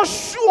are not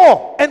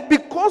sure, and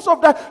because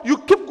of that, you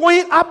keep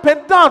going up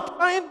and down,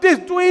 trying this,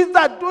 doing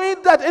that,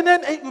 and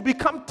then you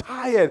become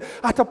tired.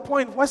 At a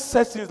point, what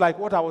sets in is like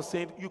what I was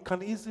saying, you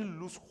can easily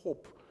lose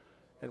hope.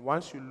 And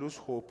once you lose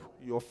hope,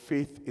 your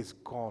faith is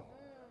gone.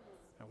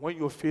 And when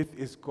your faith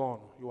is gone,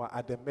 you are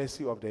at the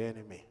mercy of the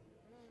enemy.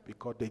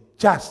 Because the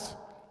just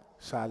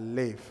shall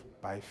live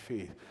by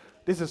faith.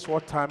 This is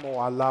what time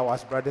will allow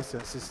us, brothers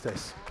and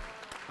sisters.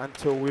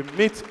 Until we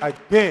meet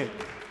again.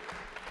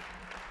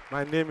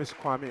 My name is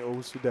Kwame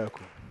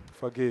Owusu-Darko.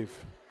 Forgive.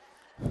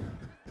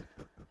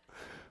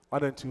 Why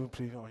don't you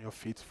please on your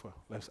feet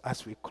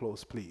as we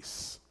close,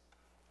 please.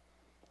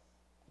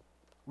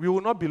 We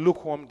will not be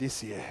lukewarm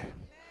this year.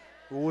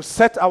 We will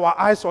set our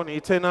eyes on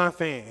eternal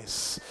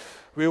things.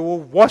 We will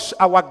wash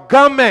our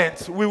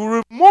garments. We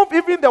will remove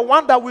even the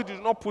one that we do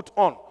not put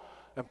on,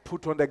 and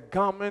put on the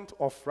garment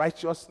of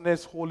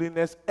righteousness,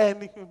 holiness,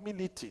 and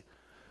humility.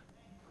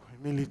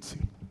 Humility.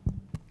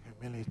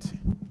 Humility.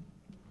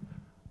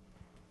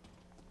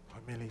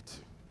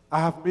 Humility. I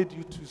have made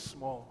you too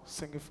small.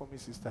 Sing it for me,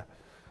 sister.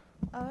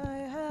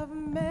 I have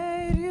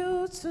made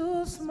you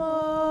too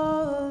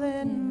small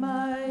in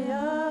my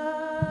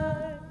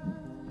eyes.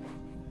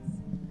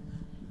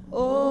 Oh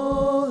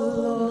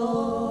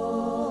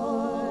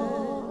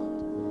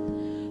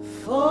Lord,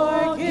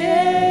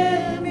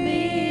 forgive me,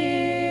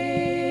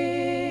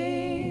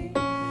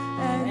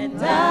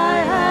 and I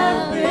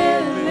have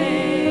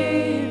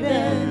believed in the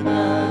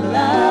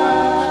lie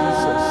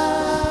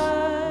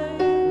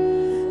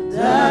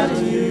that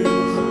you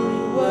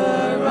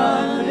were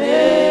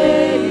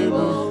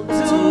unable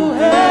to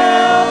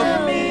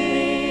help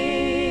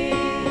me,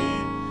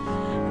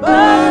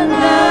 but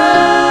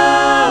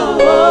now,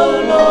 oh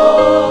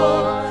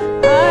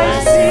Lord, I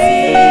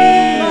see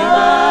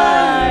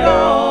my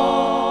own.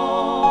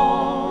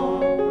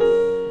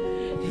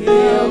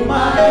 Heal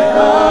my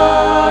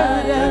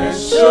heart and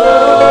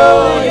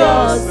show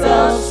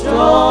yourself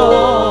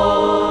strong,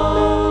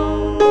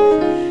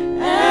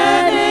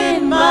 and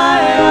in my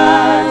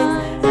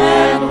eyes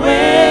and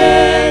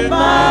with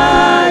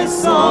my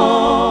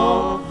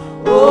song,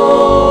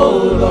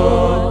 oh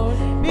Lord,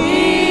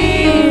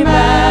 be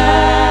magnified.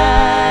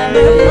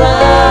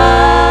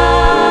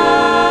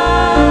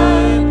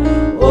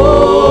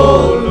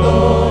 Oh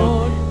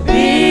Lord,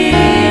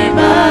 be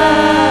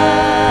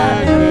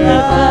magnified.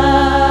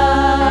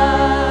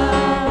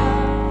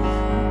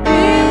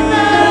 Be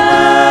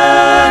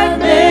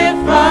magnified.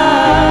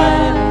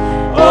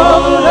 Oh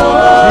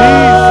Lord,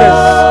 Jesus,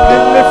 be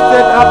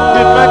lifted up,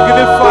 be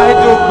magnified,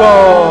 O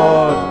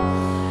God.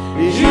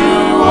 you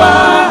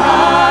are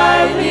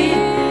highly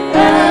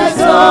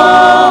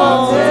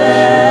exalted,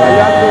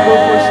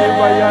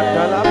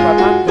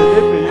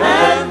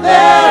 and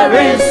there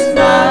is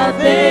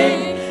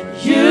nothing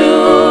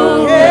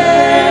you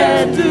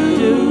can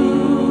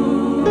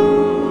do.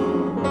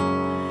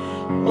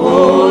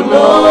 Oh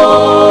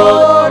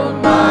Lord,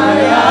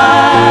 my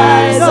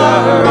eyes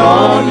are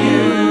on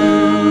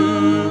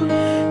you.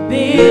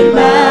 Be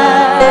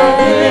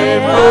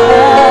magnified.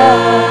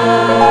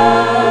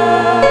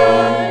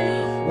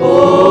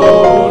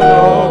 Oh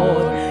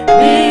Lord,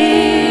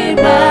 be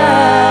magnified.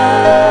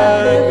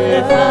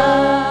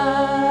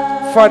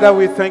 Father,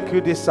 we thank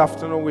you this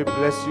afternoon. We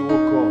bless you,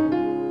 O God.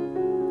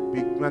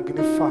 Be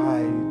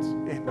magnified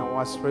in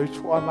our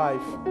spiritual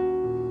life,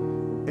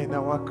 in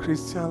our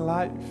Christian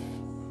life.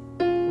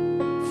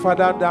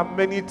 Father, there are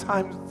many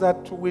times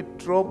that we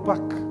draw back.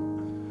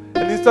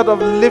 And instead of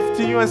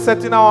lifting you and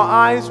setting our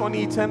eyes on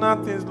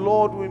eternal things,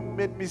 Lord, we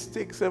made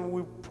mistakes and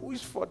we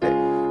push for the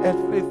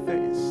earthly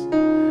things.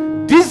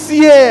 This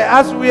year,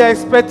 as we are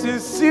expecting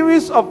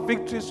series of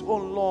victories, oh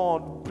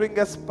Lord, bring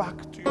us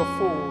back to your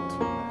fold.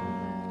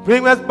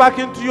 Bring us back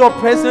into your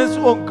presence,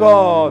 oh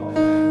God.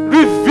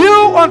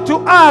 Reveal unto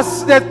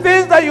us the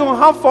things that you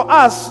have for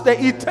us, the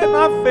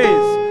eternal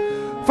things.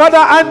 Father,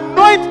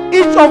 anoint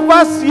each of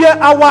us here,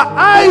 our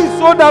eyes,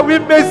 so that we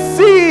may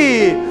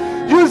see.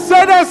 You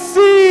said us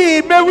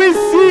see. May we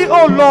see,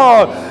 oh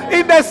Lord.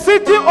 In the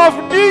city of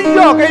New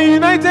York and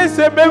United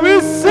States, may we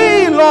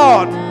see,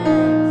 Lord.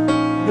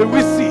 May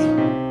we see.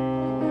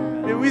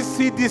 May we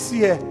see this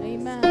year.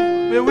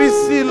 Amen. May we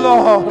see,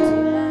 Lord.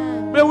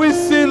 Amen. May we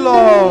see,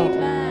 Lord.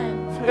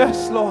 Amen.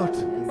 Yes, Lord. Yes,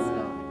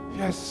 Lord.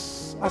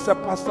 Yes. As a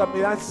pastor,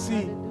 may I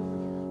see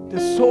the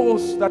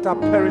souls that are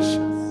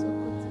perishing.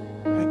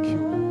 Thank you.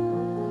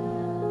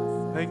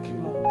 Thank you,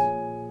 Lord.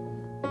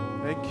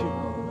 Thank you.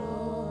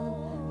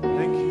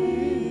 Thank you.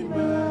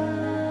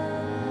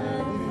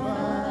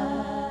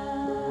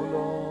 Oh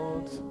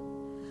Lord.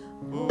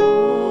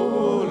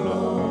 Oh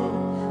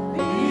Lord.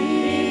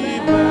 Be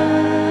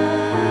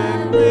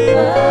magnified.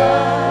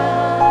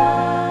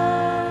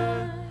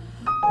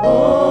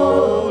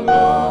 Oh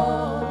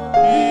Lord.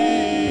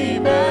 Be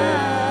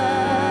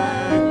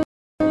magnified.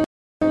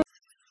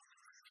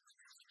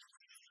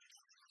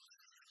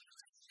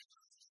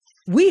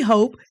 We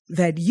hope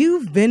that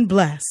you've been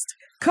blessed.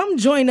 Come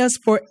join us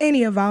for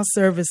any of our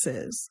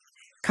services.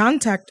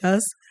 Contact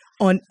us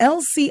on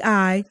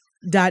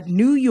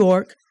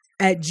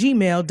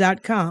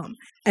lci.newyork@gmail.com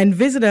and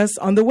visit us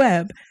on the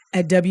web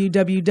at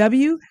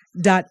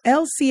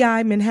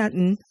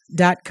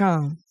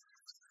www.lcimanhattan.com.